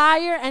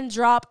tire and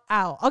drop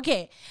out.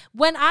 Okay,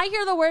 when I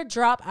hear the word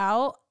drop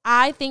out,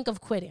 I think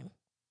of quitting,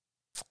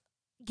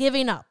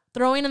 giving up,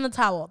 throwing in the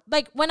towel.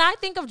 Like when I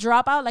think of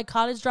dropout, like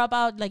college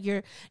dropout, like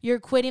you're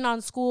quitting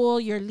on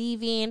school, you're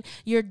leaving,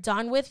 you're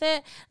done with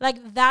it.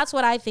 Like that's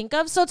what I think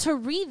of. So to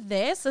read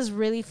this is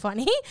really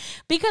funny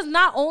because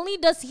not only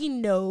does he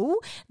know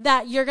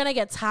that you're going to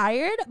get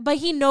tired, but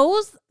he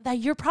knows that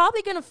you're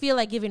probably going to feel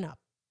like giving up.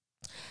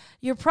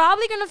 You're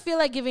probably going to feel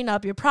like giving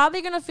up. You're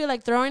probably going to feel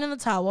like throwing in the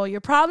towel.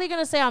 You're probably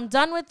going to say, I'm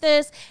done with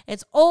this.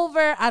 It's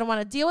over. I don't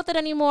want to deal with it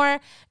anymore.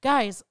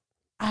 Guys,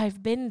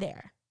 I've been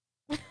there.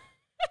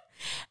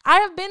 I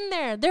have been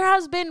there. There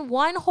has been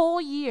one whole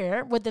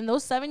year within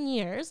those 7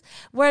 years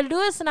where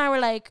Lewis and I were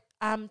like,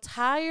 I'm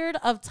tired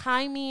of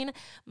timing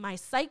my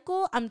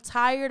cycle. I'm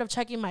tired of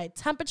checking my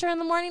temperature in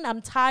the morning.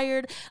 I'm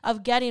tired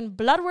of getting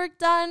blood work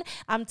done.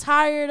 I'm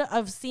tired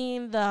of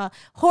seeing the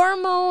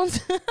hormones.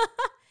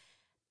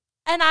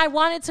 And I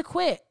wanted to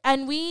quit.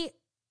 And we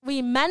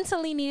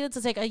mentally needed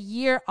to take a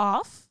year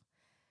off.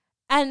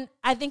 And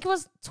I think it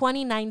was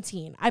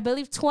 2019. I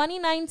believe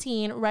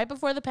 2019, right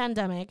before the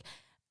pandemic,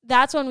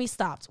 that's when we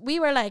stopped. We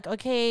were like,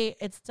 okay,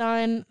 it's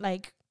done.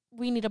 Like,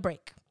 we need a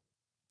break.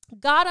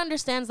 God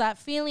understands that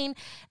feeling.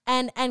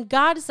 And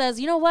God says,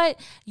 you know what?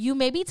 You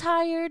may be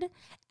tired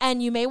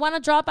and you may want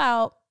to drop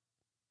out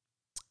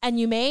and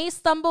you may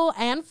stumble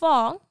and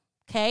fall.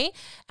 Okay.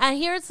 And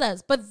here it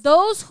says, but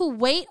those who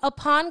wait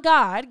upon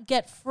God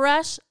get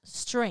fresh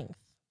strength.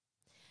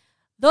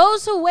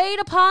 Those who wait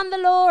upon the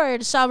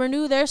Lord shall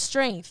renew their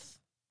strength.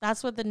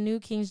 That's what the New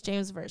King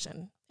James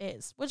Version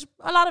is, which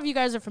a lot of you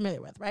guys are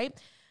familiar with, right?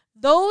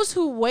 Those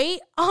who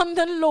wait on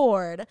the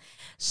Lord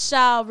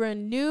shall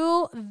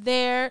renew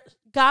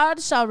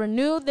God shall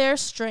renew their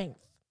strength.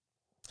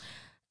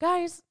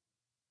 Guys,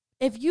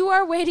 if you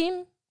are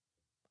waiting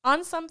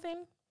on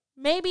something,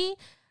 maybe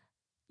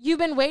you've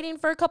been waiting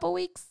for a couple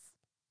weeks.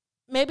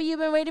 Maybe you've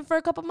been waiting for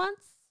a couple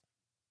months.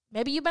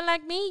 Maybe you've been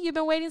like me. You've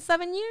been waiting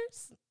 7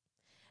 years.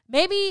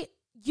 Maybe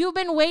you've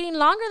been waiting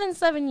longer than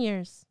 7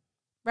 years,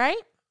 right?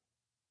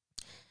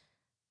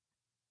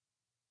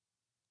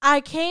 I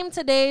came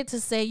today to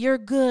say you're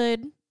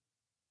good.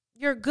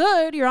 You're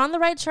good. You're on the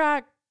right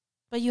track,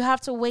 but you have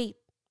to wait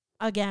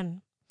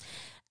again.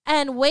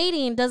 And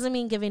waiting doesn't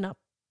mean giving up.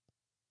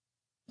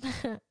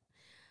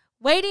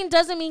 Waiting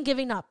doesn't mean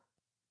giving up.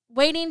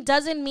 Waiting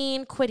doesn't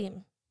mean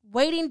quitting.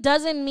 Waiting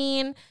doesn't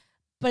mean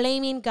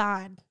blaming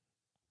God.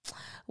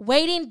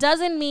 Waiting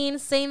doesn't mean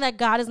saying that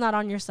God is not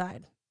on your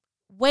side.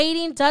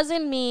 Waiting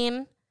doesn't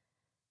mean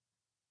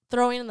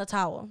throwing in the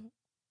towel.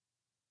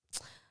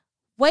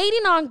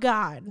 Waiting on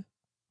God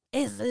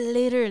is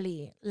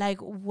literally like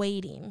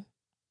waiting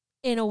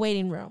in a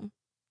waiting room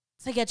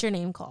to get your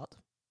name called.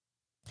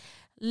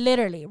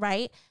 Literally,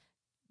 right?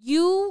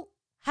 You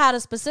had a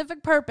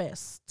specific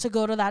purpose to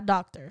go to that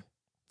doctor.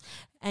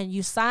 And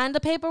you signed the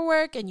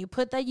paperwork and you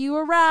put that you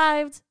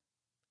arrived.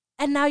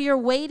 And now you're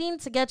waiting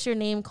to get your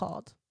name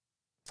called.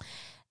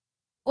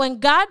 When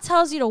God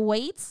tells you to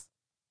wait,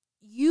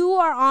 you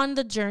are on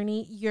the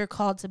journey you're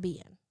called to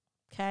be in.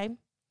 Okay?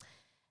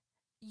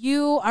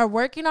 You are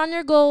working on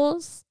your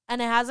goals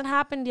and it hasn't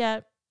happened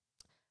yet.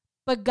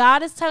 But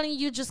God is telling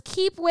you, just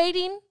keep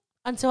waiting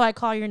until I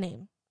call your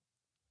name.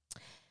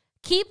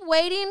 Keep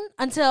waiting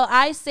until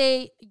I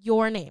say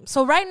your name.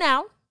 So right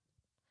now,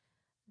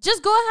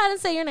 just go ahead and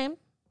say your name.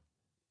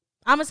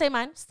 I'm going to say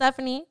mine,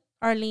 Stephanie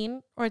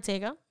Arlene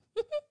Ortega.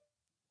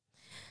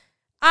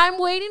 I'm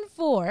waiting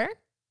for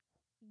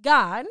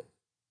God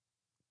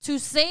to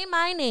say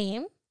my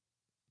name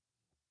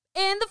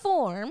in the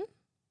form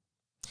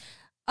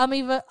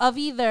of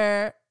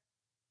either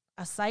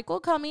a cycle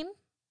coming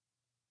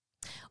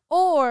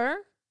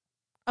or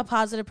a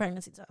positive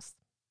pregnancy test.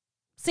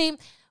 See,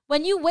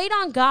 when you wait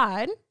on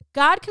God,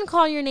 God can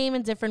call your name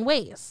in different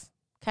ways,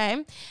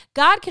 okay?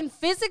 God can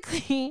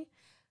physically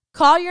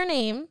call your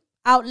name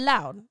out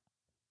loud,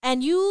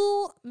 and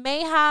you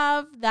may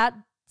have that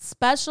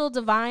special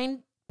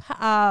divine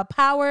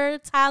power,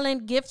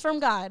 talent, gift from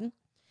God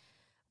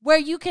where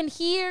you can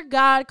hear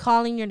God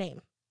calling your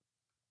name.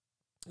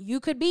 You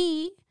could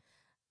be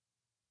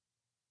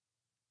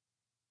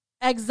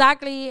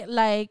exactly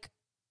like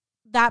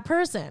that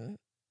person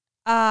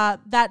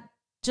that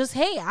just,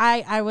 hey,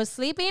 I was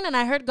sleeping and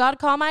I heard God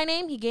call my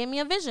name. He gave me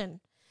a vision.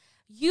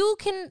 You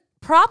can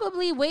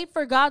probably wait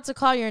for God to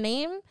call your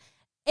name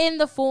in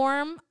the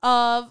form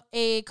of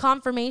a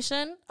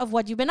confirmation of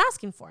what you've been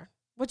asking for,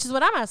 which is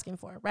what I'm asking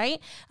for, right?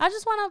 I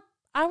just want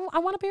I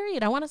want a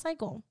period. I want a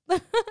cycle.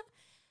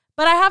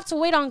 But I have to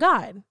wait on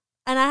God,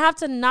 and I have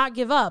to not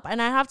give up.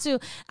 And I have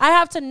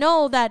to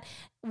know that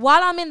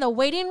while I'm in the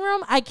waiting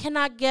room, I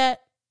cannot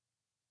get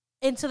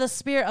into the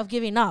spirit of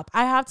giving up.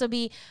 I have to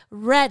be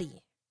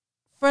ready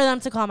for them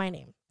to call my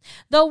name.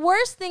 The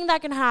worst thing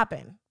that can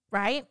happen,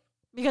 right?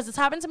 Because it's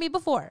happened to me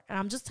before, and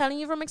I'm just telling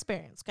you from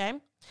experience, okay?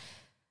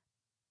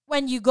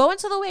 When you go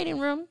into the waiting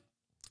room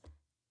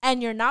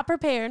and you're not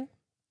prepared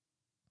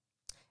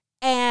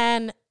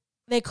and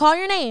they call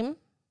your name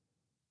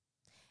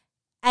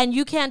and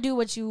you can't do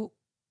what you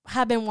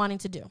have been wanting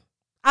to do.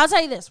 I'll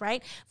tell you this,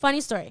 right?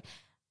 Funny story.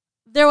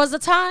 There was a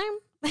time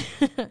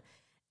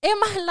in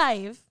my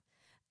life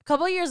a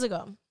couple of years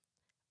ago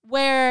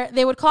where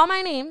they would call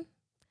my name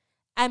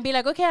and be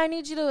like, okay, I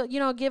need you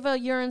to, give a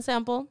urine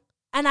sample.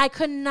 And I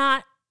could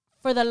not,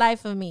 for the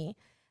life of me,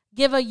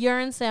 give a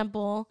urine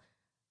sample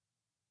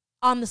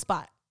on the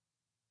spot.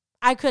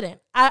 I couldn't.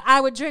 I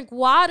would drink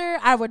water.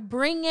 I would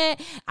bring it.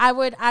 I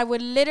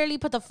would literally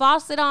put the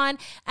faucet on.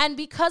 And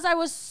because I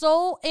was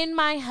so in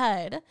my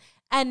head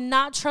and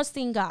not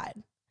trusting God,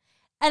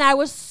 and I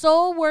was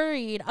so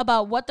worried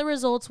about what the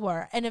results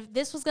were and if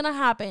this was going to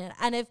happen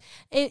and if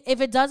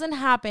it doesn't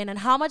happen and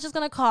how much it's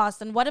going to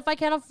cost and what if I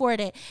can't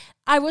afford it,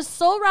 I was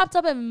so wrapped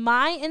up in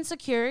my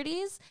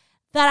insecurities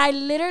that I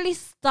literally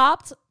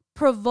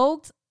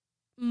provoked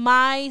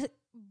my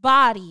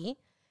body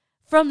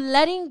from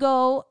letting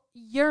go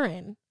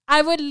urine.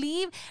 I would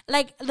leave,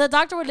 like the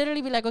doctor would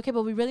literally be like, okay,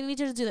 but we really need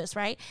you to do this,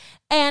 right?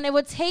 And it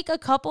would take a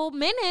couple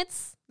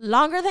minutes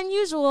longer than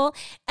usual,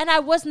 and I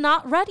was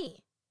not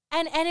ready.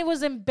 And it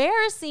was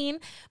embarrassing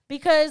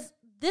because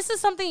this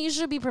is something you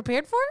should be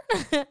prepared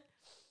for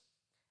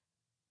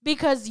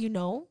because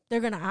they're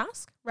going to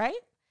ask, right?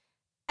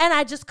 And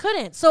I just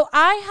couldn't. So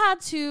I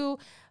had to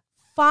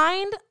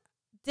find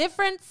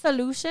different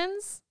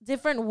solutions,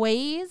 different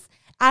ways.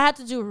 I had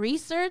to do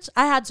research.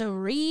 I had to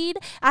read.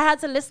 I had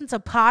to listen to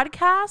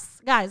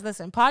podcasts. Guys,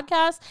 listen,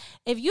 podcasts.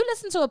 If you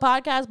listen to a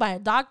podcast by a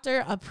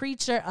doctor, a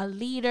preacher, a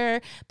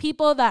leader,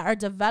 people that are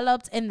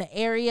developed in the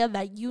area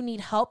that you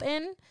need help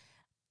in,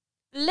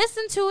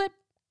 listen to it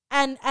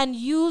and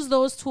use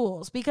those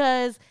tools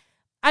because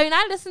I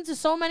listen to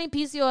so many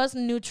PCOS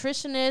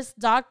nutritionists,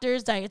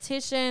 doctors,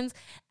 dietitians,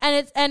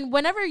 and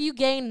whenever you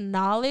gain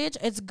knowledge,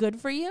 it's good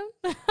for you.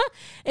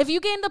 If you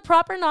gain the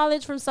proper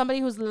knowledge from somebody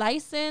who's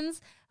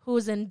licensed,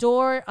 who's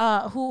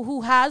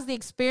who has the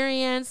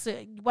experience,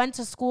 went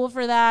to school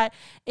for that,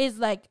 is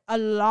like a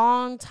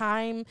long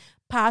time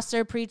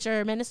pastor,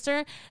 preacher,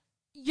 minister,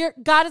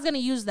 God is going to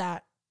use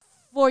that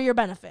for your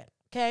benefit.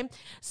 Okay,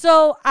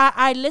 so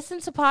I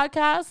listened to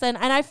podcasts and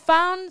I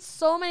found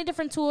so many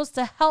different tools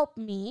to help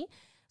me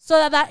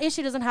so that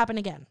issue doesn't happen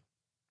again.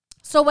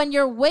 So when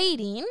you're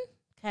waiting,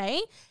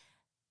 okay,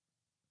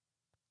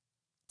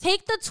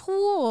 take the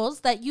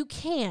tools that you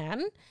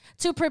can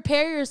to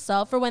prepare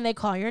yourself for when they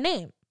call your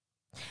name.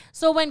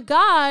 So when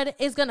God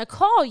is going to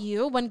call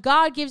you, when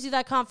God gives you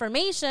that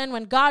confirmation,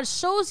 when God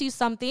shows you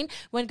something,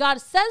 when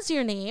God says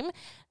your name,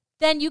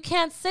 then you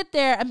can't sit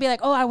there and be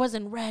like, oh, I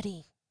wasn't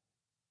ready.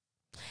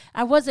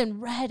 I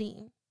wasn't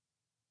ready.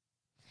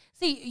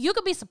 See, you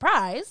could be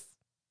surprised,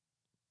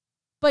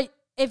 but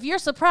if you're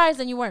surprised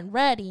and you weren't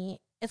ready,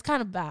 it's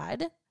kind of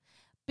bad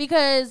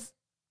because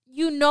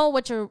you know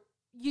what you're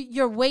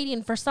you're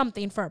waiting for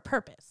something for a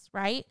purpose,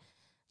 right?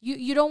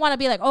 You don't want to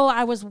be like, oh,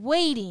 I was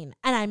waiting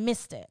and I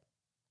missed it.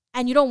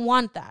 And you don't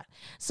want that.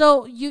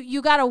 So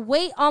you got to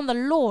wait on the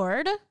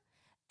Lord,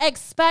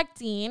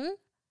 expecting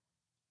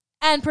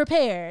and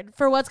prepared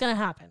for what's going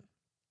to happen.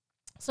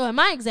 So in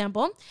my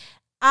example,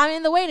 I'm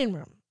in the waiting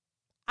room.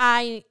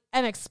 I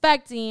am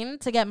expecting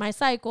to get my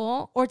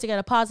cycle or to get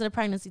a positive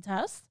pregnancy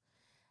test.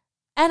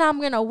 And I'm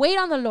going to wait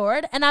on the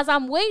Lord. And as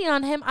I'm waiting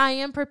on him, I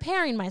am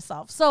preparing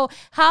myself. So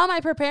how am I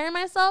preparing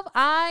myself?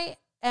 I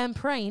am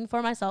praying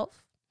for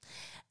myself.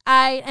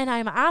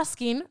 I'm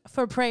asking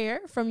for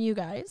prayer from you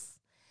guys.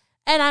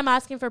 And I'm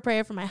asking for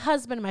prayer for my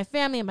husband, my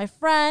family, and my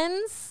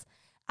friends.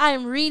 I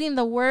am reading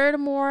the word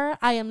more.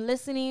 I am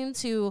listening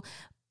to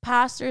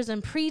pastors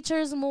and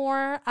preachers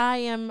more. I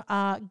am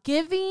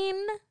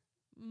giving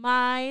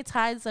my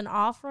tithes and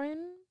offering.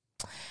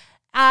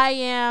 I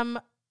am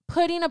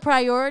putting a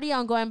priority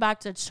on going back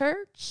to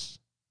church.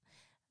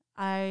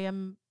 I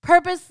am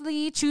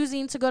purposely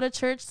choosing to go to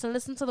church, to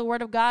listen to the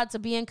word of God, to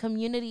be in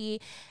community.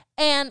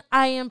 And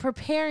I am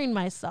preparing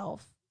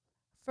myself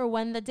for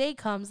when the day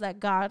comes that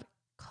God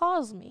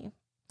calls me.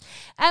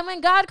 And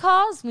when God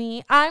calls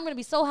me, I'm going to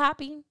be so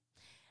happy.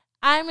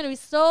 I'm going to be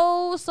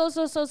so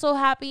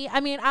happy. I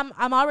mean,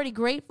 I'm already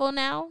grateful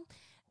now,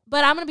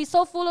 but I'm going to be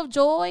so full of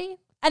joy.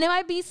 And it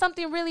might be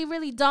something really,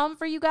 really dumb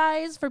for you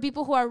guys, for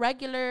people who are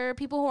regular,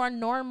 people who are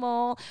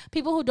normal,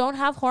 people who don't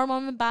have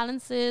hormone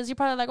imbalances. You're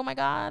probably like, oh my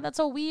God, that's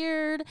so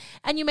weird.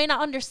 And you may not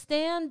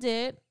understand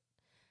it,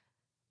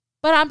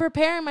 but I'm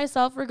preparing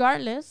myself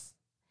regardless.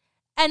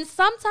 And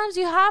sometimes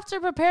you have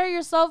to prepare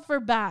yourself for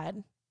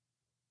bad.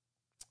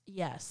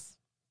 Yes.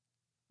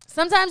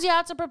 Sometimes you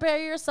have to prepare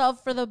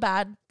yourself for the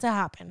bad to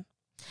happen.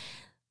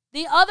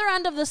 The other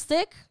end of the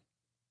stick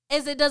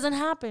is it doesn't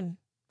happen.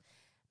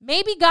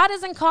 Maybe God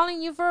isn't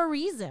calling you for a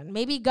reason.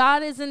 Maybe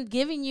God isn't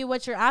giving you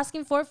what you're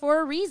asking for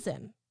a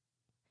reason.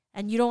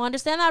 And you don't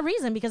understand that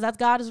reason because that's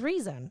God's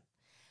reason.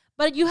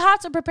 But you have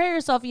to prepare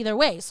yourself either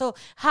way. So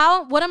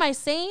what am I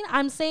saying?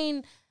 I'm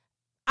saying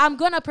I'm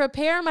going to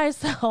prepare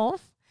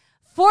myself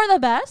for the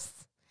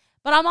best,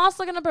 but I'm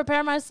also going to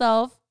prepare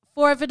myself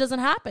for if it doesn't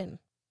happen.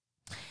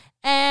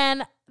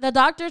 And the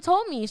doctor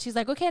told me, she's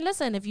like, okay,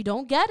 listen, if you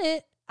don't get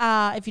it,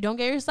 if you don't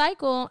get your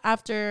cycle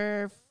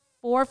after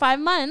 4 or 5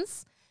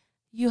 months,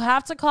 you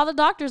have to call the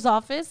doctor's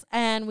office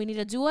and we need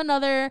to do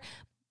another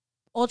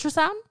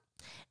ultrasound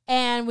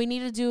and we need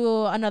to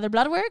do another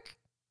blood work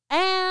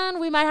and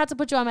we might have to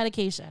put you on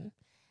medication.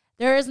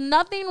 There is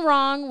nothing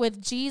wrong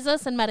with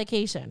Jesus and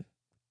medication.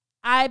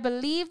 I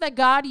believe that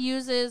God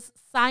uses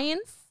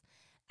science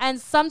and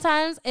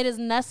sometimes it is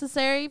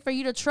necessary for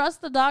you to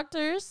trust the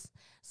doctors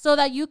so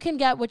that you can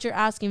get what you're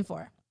asking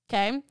for,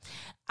 okay?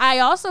 I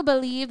also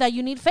believe that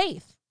you need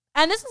faith.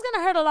 And this is going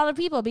to hurt a lot of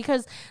people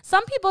because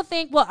some people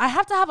think, well, I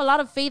have to have a lot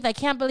of faith. I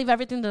can't believe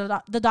everything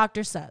the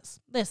doctor says.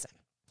 Listen,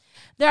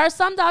 there are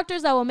some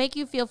doctors that will make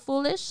you feel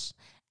foolish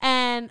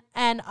and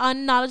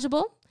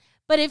unknowledgeable.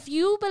 But if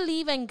you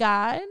believe in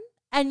God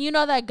and you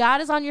know that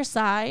God is on your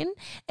side,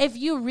 if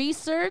you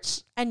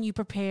research and you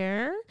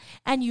prepare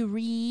and you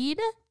read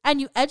and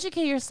you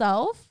educate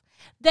yourself,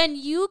 then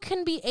you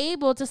can be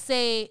able to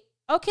say,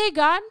 okay,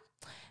 God,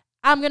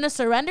 I'm going to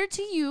surrender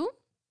to you.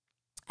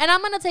 And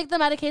I'm going to take the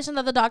medication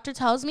that the doctor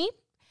tells me,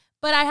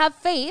 but I have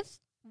faith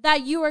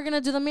that you are going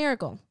to do the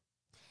miracle.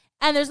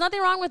 And there's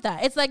nothing wrong with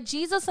that. It's like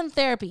Jesus and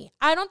therapy.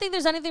 I don't think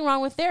there's anything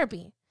wrong with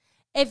therapy.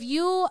 If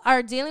you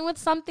are dealing with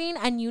something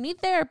and you need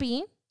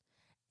therapy,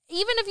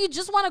 even if you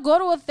just want to go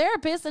to a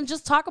therapist and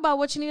just talk about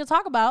what you need to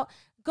talk about,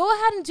 go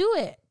ahead and do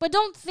it. But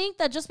don't think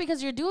that just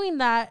because you're doing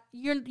that,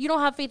 you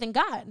don't have faith in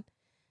God.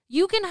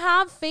 You can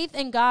have faith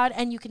in God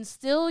and you can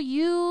still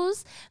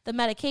use the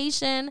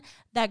medication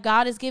that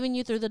God is giving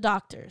you through the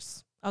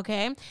doctors,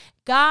 okay?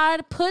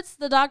 God puts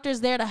the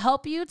doctors there to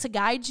help you, to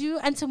guide you,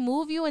 and to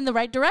move you in the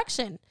right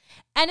direction.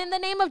 And in the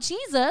name of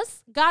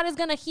Jesus, God is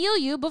going to heal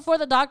you before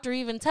the doctor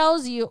even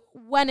tells you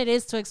when it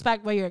is to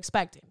expect what you're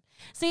expecting.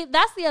 See,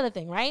 that's the other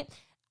thing, right?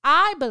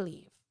 I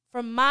believe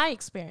from my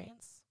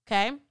experience,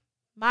 okay?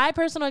 My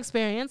personal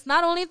experience,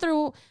 not only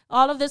through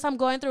all of this I'm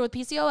going through with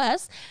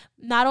PCOS,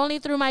 not only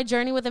through my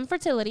journey with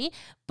infertility,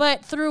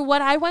 but through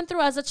what I went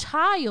through as a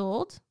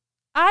child,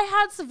 I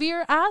had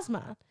severe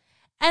asthma.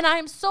 And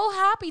I'm so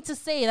happy to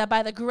say that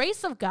by the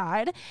grace of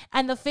God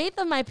and the faith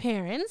of my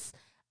parents,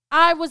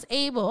 I was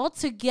able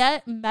to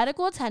get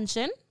medical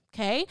attention.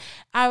 Okay.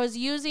 I was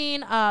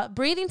using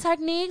breathing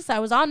techniques. I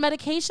was on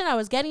medication. I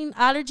was getting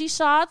allergy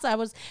shots. I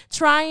was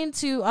trying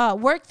to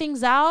work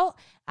things out.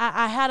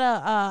 I had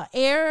a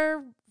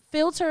air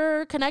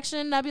filter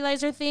connection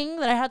nebulizer thing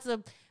that I had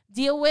to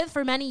deal with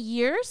for many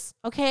years,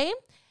 okay?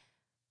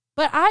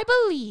 But I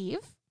believe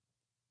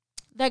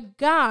that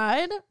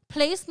God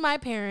placed my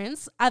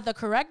parents at the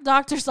correct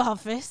doctor's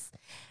office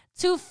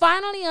to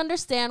finally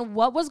understand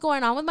what was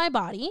going on with my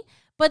body,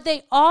 but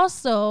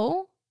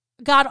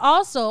God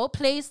also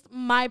placed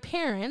my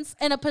parents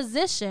in a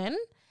position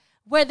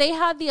where they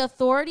had the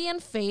authority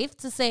and faith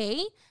to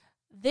say,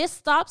 this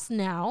stops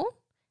now.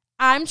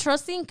 I'm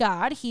trusting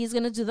God. He's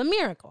going to do the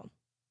miracle.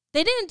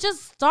 They didn't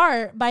just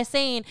start by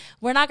saying,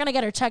 we're not going to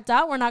get her checked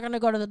out. We're not going to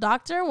go to the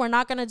doctor. We're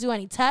not going to do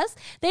any tests.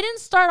 They didn't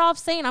start off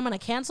saying, I'm going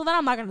to cancel that.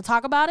 I'm not going to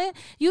talk about it.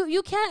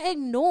 You can't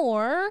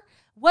ignore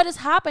what is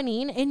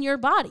happening in your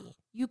body.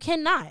 You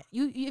cannot.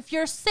 If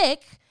you're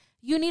sick,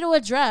 you need to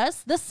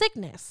address the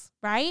sickness,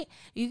 right?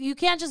 You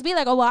can't just be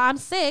like, oh, well, I'm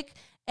sick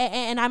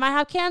and I might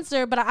have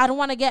cancer, but I don't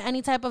want to get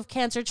any type of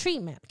cancer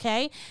treatment,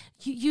 okay?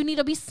 You need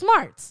to be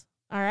smart,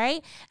 all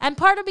right? And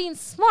part of being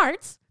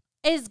smart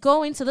is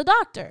going to the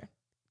doctor.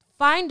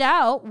 Find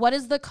out what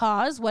is the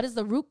cause, what is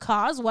the root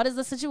cause, what is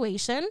the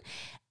situation.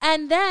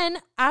 And then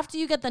after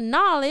you get the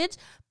knowledge,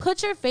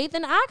 put your faith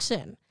in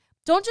action.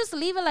 Don't just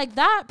leave it like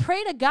that.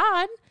 Pray to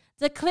God,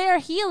 declare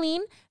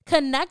healing,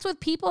 connect with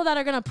people that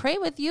are going to pray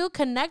with you,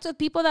 connect with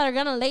people that are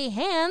going to lay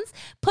hands,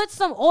 put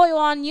some oil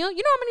on you. You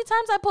know how many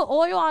times I put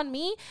oil on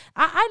me?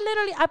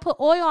 I put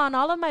oil on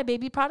all of my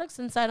baby products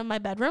inside of my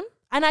bedroom.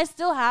 And I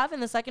still have in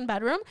the second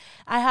bedroom.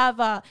 I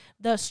have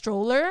the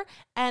stroller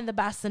and the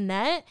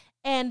bassinet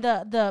and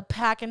the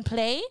pack and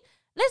play.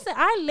 Listen,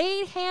 I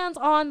laid hands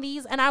on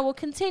these and I will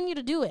continue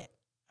to do it.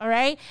 All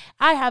right.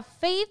 I have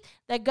faith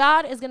that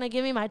God is going to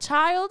give me my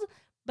child,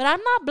 but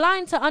I'm not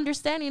blind to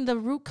understanding the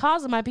root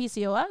cause of my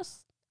PCOS.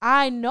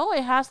 I know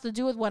it has to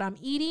do with what I'm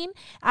eating.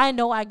 I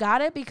know I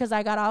got it because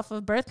I got off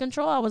of birth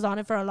control. I was on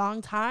it for a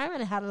long time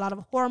and it had a lot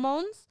of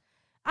hormones.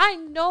 I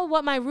know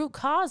what my root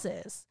cause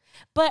is,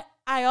 but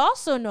I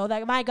also know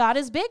that my God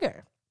is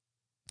bigger.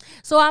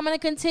 So I'm going to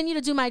continue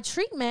to do my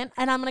treatment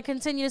and I'm going to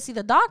continue to see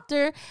the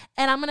doctor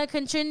and I'm going to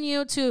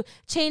continue to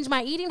change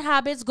my eating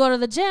habits, go to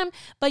the gym.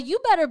 But you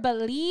better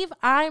believe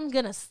I'm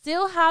going to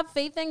still have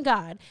faith in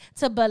God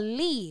to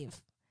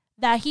believe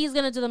that he's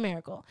going to do the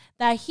miracle,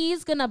 that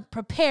he's going to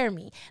prepare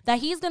me, that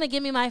he's going to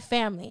give me my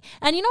family.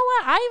 And you know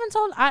what?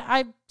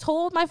 I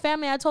told my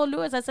family, I told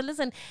Lewis, I said,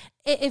 listen,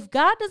 if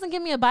God doesn't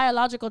give me a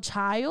biological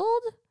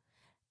child,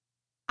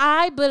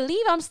 I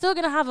believe I'm still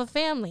going to have a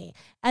family.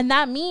 And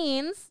that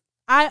means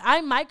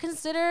I might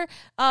consider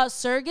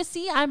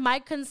surrogacy. I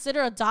might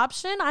consider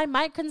adoption. I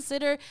might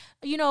consider,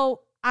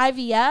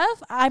 IVF.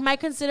 I might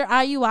consider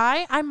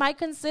IUI. I might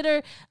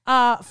consider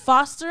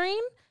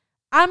fostering.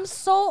 I'm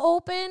so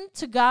open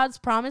to God's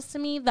promise to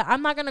me that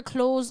I'm not going to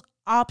close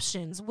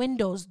options,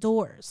 windows,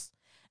 doors.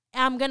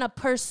 I'm going to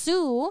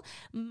pursue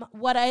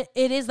what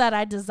it is that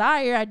I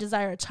desire. I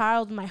desire a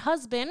child with my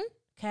husband.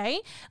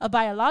 Okay, a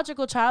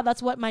biological child.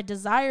 That's what my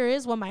desire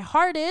is, what my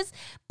heart is.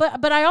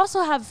 But I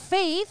also have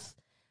faith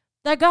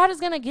that God is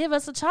going to give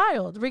us a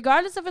child,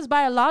 regardless if it's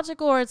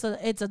biological or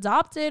it's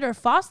adopted or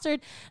fostered.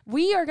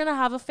 We are going to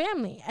have a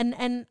family,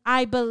 and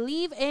I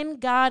believe in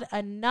God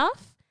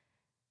enough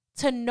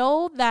to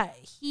know that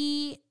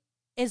He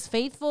is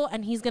faithful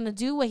and He's going to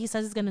do what He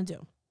says He's going to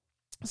do.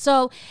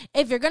 So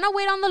if you're going to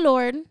wait on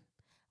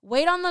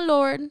the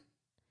Lord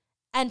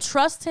and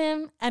trust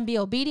Him and be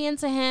obedient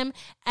to Him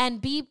and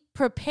be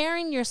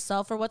preparing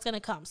yourself for what's going to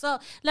come. So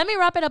let me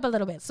wrap it up a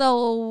little bit.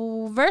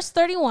 So verse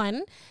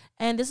 31,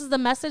 and this is the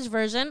Message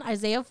version,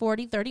 Isaiah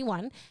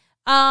 40:31.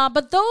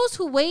 But those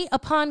who wait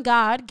upon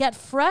God get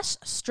fresh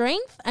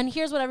strength. And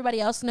here's what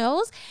everybody else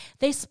knows.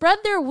 They spread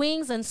their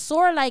wings and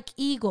soar like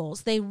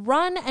eagles. They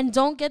run and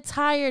don't get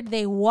tired.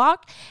 They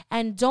walk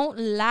and don't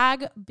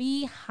lag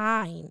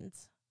behind.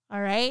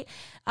 All right.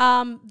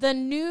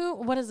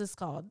 What is this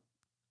called?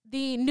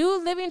 The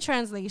New Living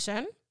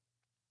Translation.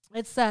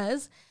 It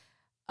says,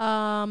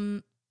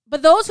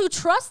 but those who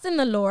trust in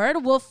the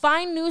Lord will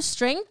find new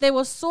strength. They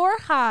will soar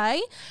high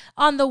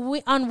on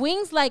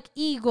wings like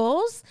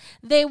eagles.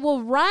 They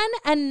will run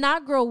and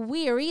not grow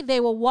weary. They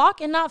will walk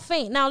and not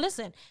faint. Now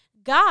listen,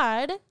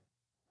 God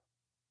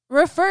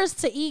refers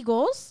to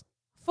eagles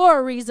for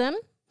a reason.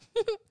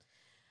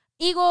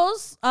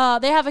 Eagles,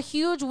 they have a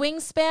huge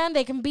wingspan.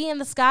 They can be in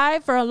the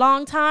sky for a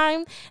long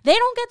time. They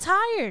don't get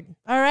tired,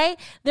 all right?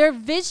 Their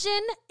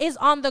vision is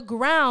on the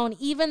ground,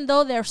 even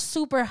though they're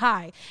super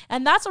high.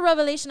 And that's a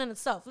revelation in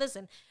itself.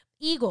 Listen,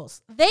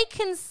 eagles, they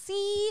can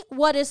see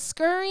what is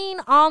scurrying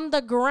on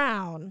the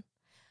ground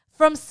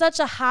from such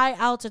a high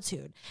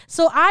altitude.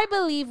 So I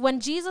believe when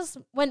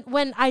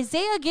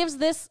Isaiah gives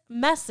this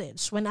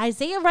message, when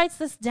Isaiah writes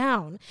this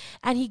down,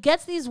 and he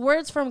gets these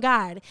words from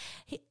God,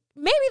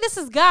 maybe this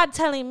is God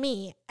telling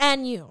me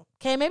and you,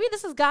 okay? Maybe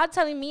this is God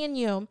telling me and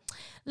you,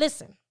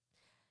 listen,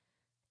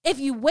 if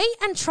you wait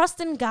and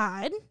trust in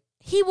God,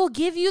 He will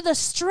give you the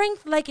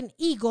strength like an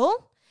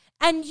eagle,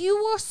 and you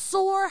will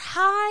soar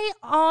high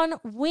on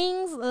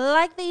wings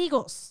like the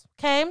eagles,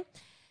 okay?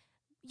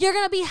 You're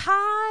going to be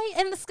high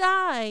in the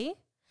sky.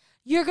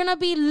 You're going to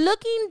be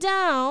looking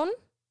down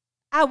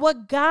at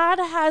what God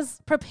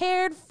has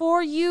prepared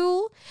for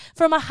you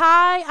from a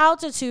high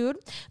altitude,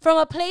 from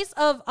a place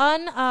of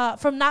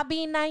from not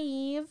being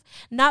naive,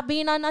 not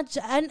being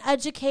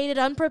uneducated,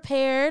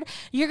 unprepared.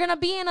 You're going to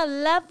be in a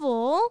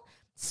level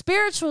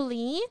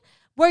spiritually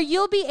where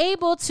you'll be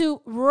able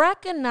to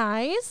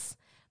recognize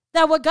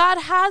that what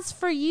God has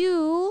for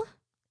you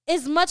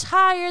is much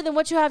higher than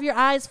what you have your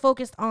eyes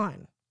focused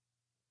on.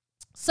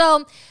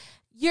 So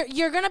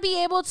You're going to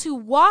be able to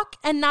walk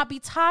and not be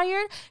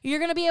tired. You're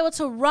going to be able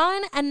to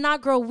run and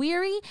not grow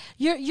weary.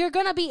 You're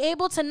going to be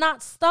able to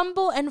not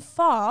stumble and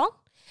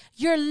fall.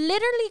 You're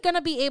literally going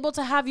to be able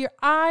to have your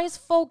eyes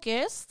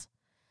focused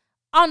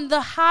on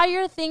the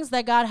higher things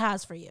that God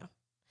has for you.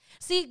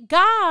 See,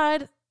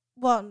 God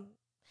will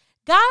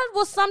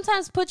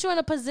sometimes put you in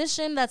a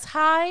position that's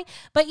high,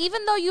 but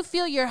even though you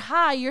feel you're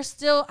high, you're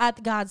still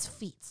at God's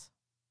feet.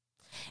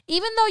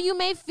 Even though you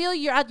may feel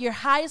you're at your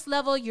highest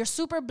level, you're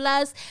super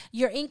blessed,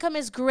 your income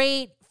is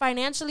great,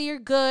 financially you're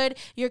good,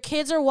 your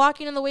kids are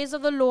walking in the ways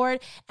of the Lord,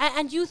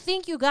 and you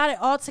think you got it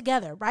all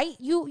together, right?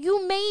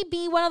 You may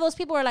be one of those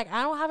people who are like,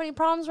 I don't have any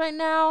problems right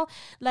now,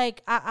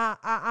 like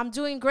I'm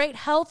doing great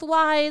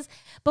health-wise,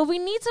 but we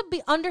need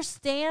to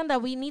understand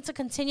that we need to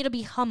continue to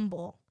be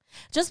humble.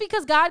 Just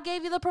because God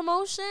gave you the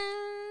promotion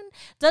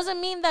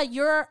doesn't mean that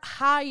you're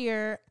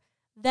higher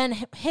than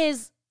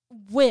his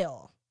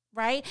will.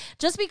 Right?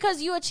 Just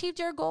because you achieved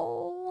your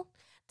goal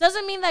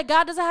doesn't mean that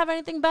God doesn't have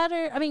anything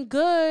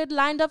good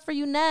lined up for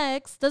you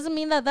next. Doesn't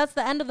mean that that's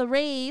the end of the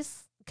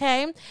race.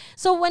 Okay?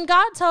 So when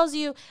God tells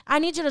you, I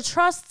need you to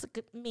trust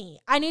me.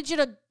 I need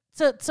you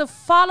to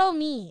follow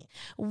me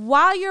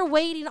while you're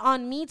waiting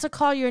on me to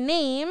call your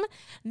name,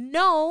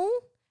 know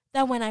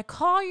that when I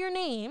call your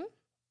name,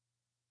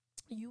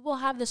 you will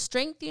have the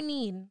strength you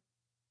need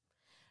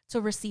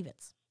to receive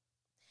it.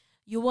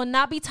 You will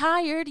not be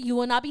tired. You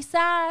will not be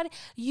sad.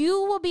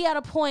 You will be at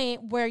a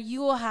point where you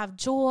will have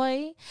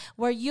joy,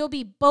 where you'll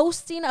be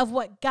boasting of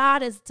what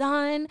God has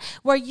done,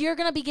 where you're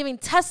going to be giving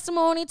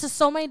testimony to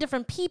so many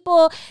different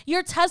people.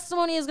 Your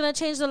testimony is going to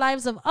change the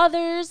lives of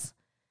others.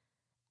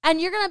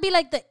 And you're going to be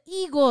like the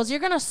eagles. You're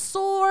going to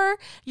soar.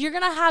 You're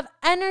going to have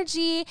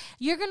energy.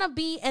 You're going to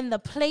be in the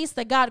place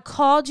that God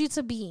called you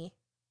to be.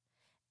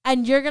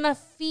 And you're going to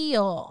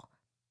feel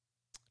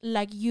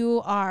like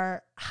you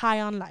are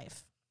high on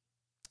life.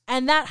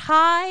 And that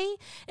high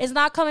is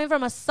not coming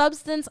from a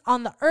substance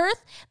on the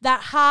earth. That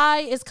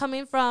high is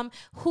coming from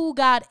who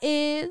God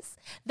is.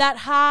 That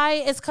high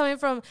is coming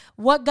from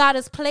what God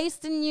has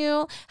placed in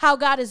you, how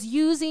God is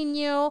using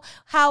you,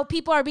 how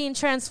people are being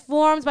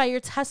transformed by your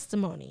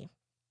testimony.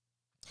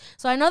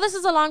 So I know this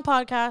is a long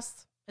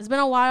podcast. It's been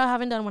a while. I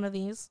haven't done one of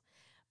these.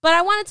 But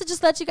I wanted to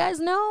just let you guys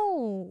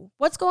know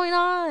what's going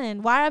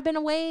on, why I've been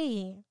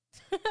away.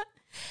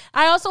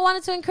 I also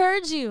wanted to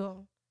encourage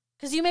you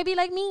because you may be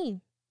like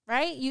me.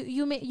 Right?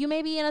 You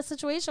may be in a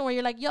situation where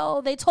you're like,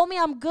 yo, they told me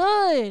I'm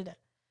good.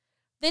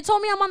 They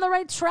told me I'm on the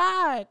right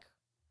track.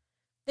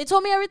 They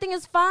told me everything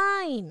is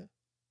fine.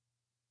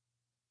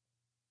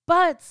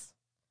 But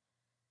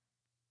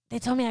they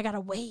told me I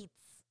gotta wait.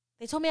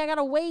 That's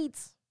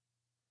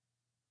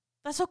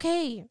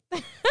okay.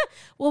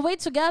 We'll wait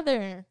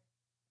together.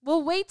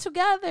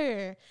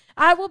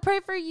 I will pray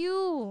for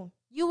you.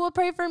 You will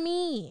pray for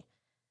me.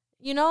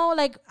 You know,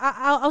 like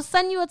I'll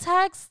send you a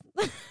text.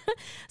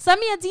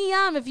 Send me a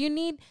DM if you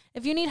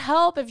need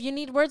help, if you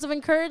need words of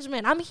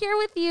encouragement. I'm here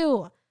with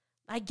you.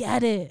 I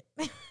get it.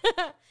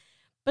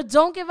 But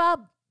don't give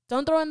up.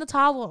 Don't throw in the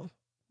towel.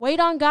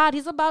 Wait on God.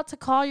 He's about to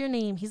call your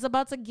name. He's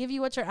about to give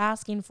you what you're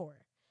asking for.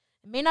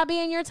 It may not be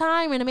in your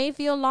time and it may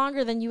feel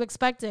longer than you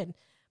expected.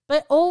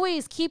 But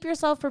always keep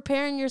yourself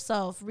preparing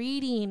yourself,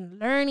 reading,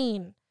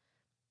 learning.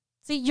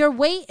 See, your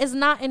wait is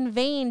not in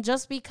vain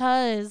just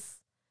because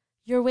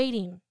you're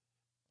waiting.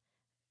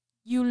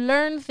 You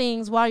learn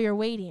things while you're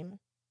waiting.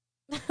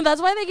 That's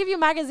why they give you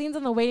magazines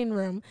in the waiting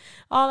room.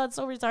 Oh, that's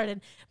so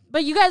retarded.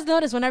 But you guys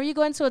notice whenever you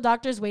go into a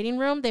doctor's waiting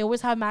room, they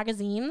always have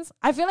magazines.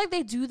 I feel like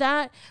they do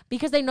that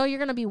because they know you're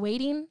going to be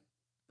waiting.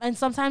 And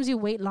sometimes you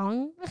wait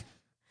long.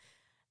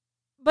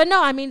 But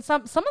no, I mean,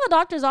 some of the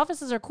doctor's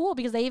offices are cool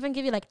because they even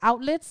give you like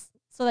outlets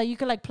so that you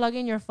can like plug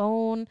in your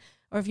phone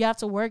or if you have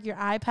to work your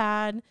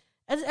iPad.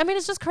 I mean,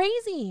 it's just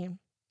crazy.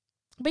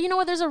 But you know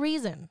what? There's a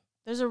reason.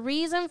 There's a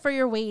reason for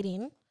your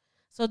waiting.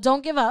 So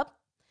don't give up.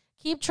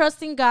 Keep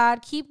trusting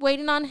God. Keep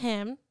waiting on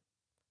him.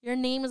 Your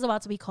name is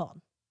about to be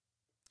called.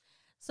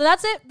 So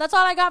that's it. That's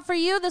all I got for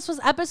you. This was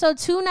episode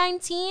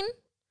 219.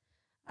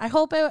 I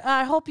hope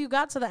you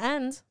got to the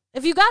end.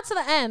 If you got to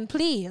the end,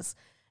 please,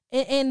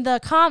 in the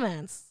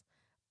comments,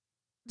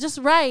 just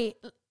write,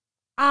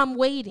 I'm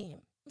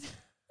waiting.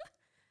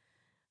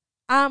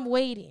 I'm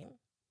waiting.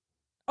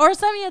 Or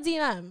send me a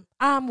DM.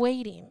 I'm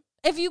waiting.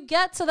 If you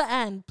get to the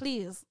end,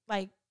 please,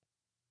 like,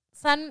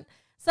 send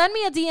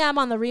me a DM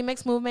on the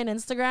Remix Movement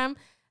Instagram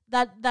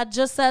that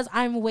just says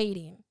I'm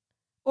waiting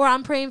or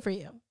I'm praying for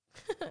you.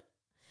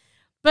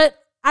 But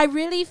I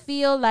really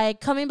feel like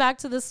coming back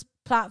to this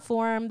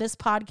platform, this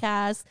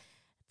podcast,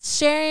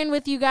 sharing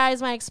with you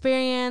guys my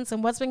experience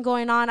and what's been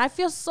going on, I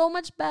feel so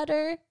much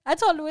better. I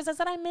told Luis, I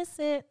said I miss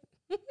it.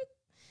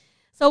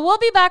 So we'll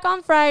be back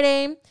on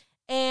Friday,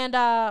 and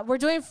we're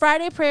doing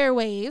Friday Prayer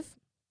Wave.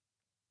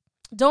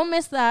 Don't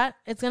miss that.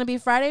 It's going to be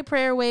Friday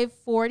Prayer Wave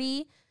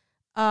 40.0.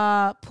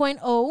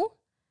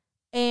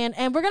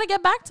 And we're going to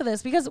get back to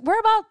this because we're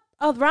about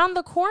around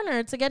the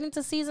corner to get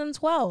into season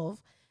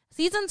 12.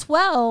 Season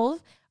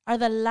 12 are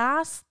the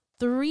last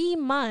 3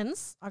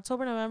 months,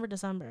 October, November,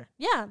 December.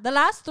 Yeah, the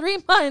last 3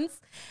 months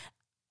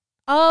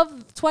of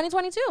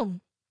 2022.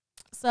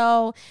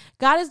 So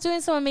God is doing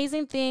some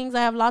amazing things.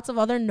 I have lots of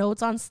other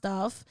notes on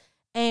stuff.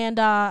 And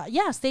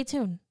yeah, stay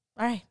tuned.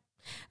 All right.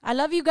 I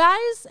love you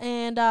guys,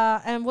 and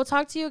we'll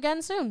talk to you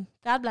again soon.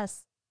 God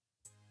bless.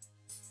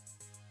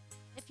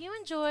 If you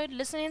enjoyed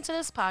listening to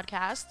this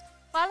podcast,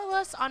 follow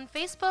us on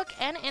Facebook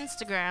and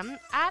Instagram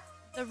at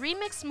The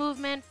Remix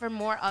Movement for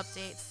more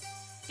updates.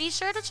 Be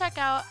sure to check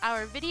out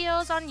our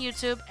videos on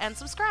YouTube and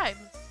subscribe.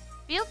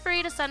 Feel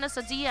free to send us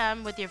a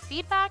DM with your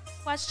feedback,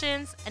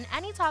 questions, and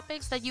any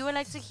topics that you would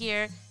like to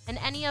hear in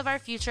any of our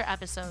future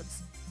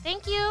episodes.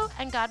 Thank you,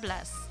 and God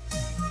bless.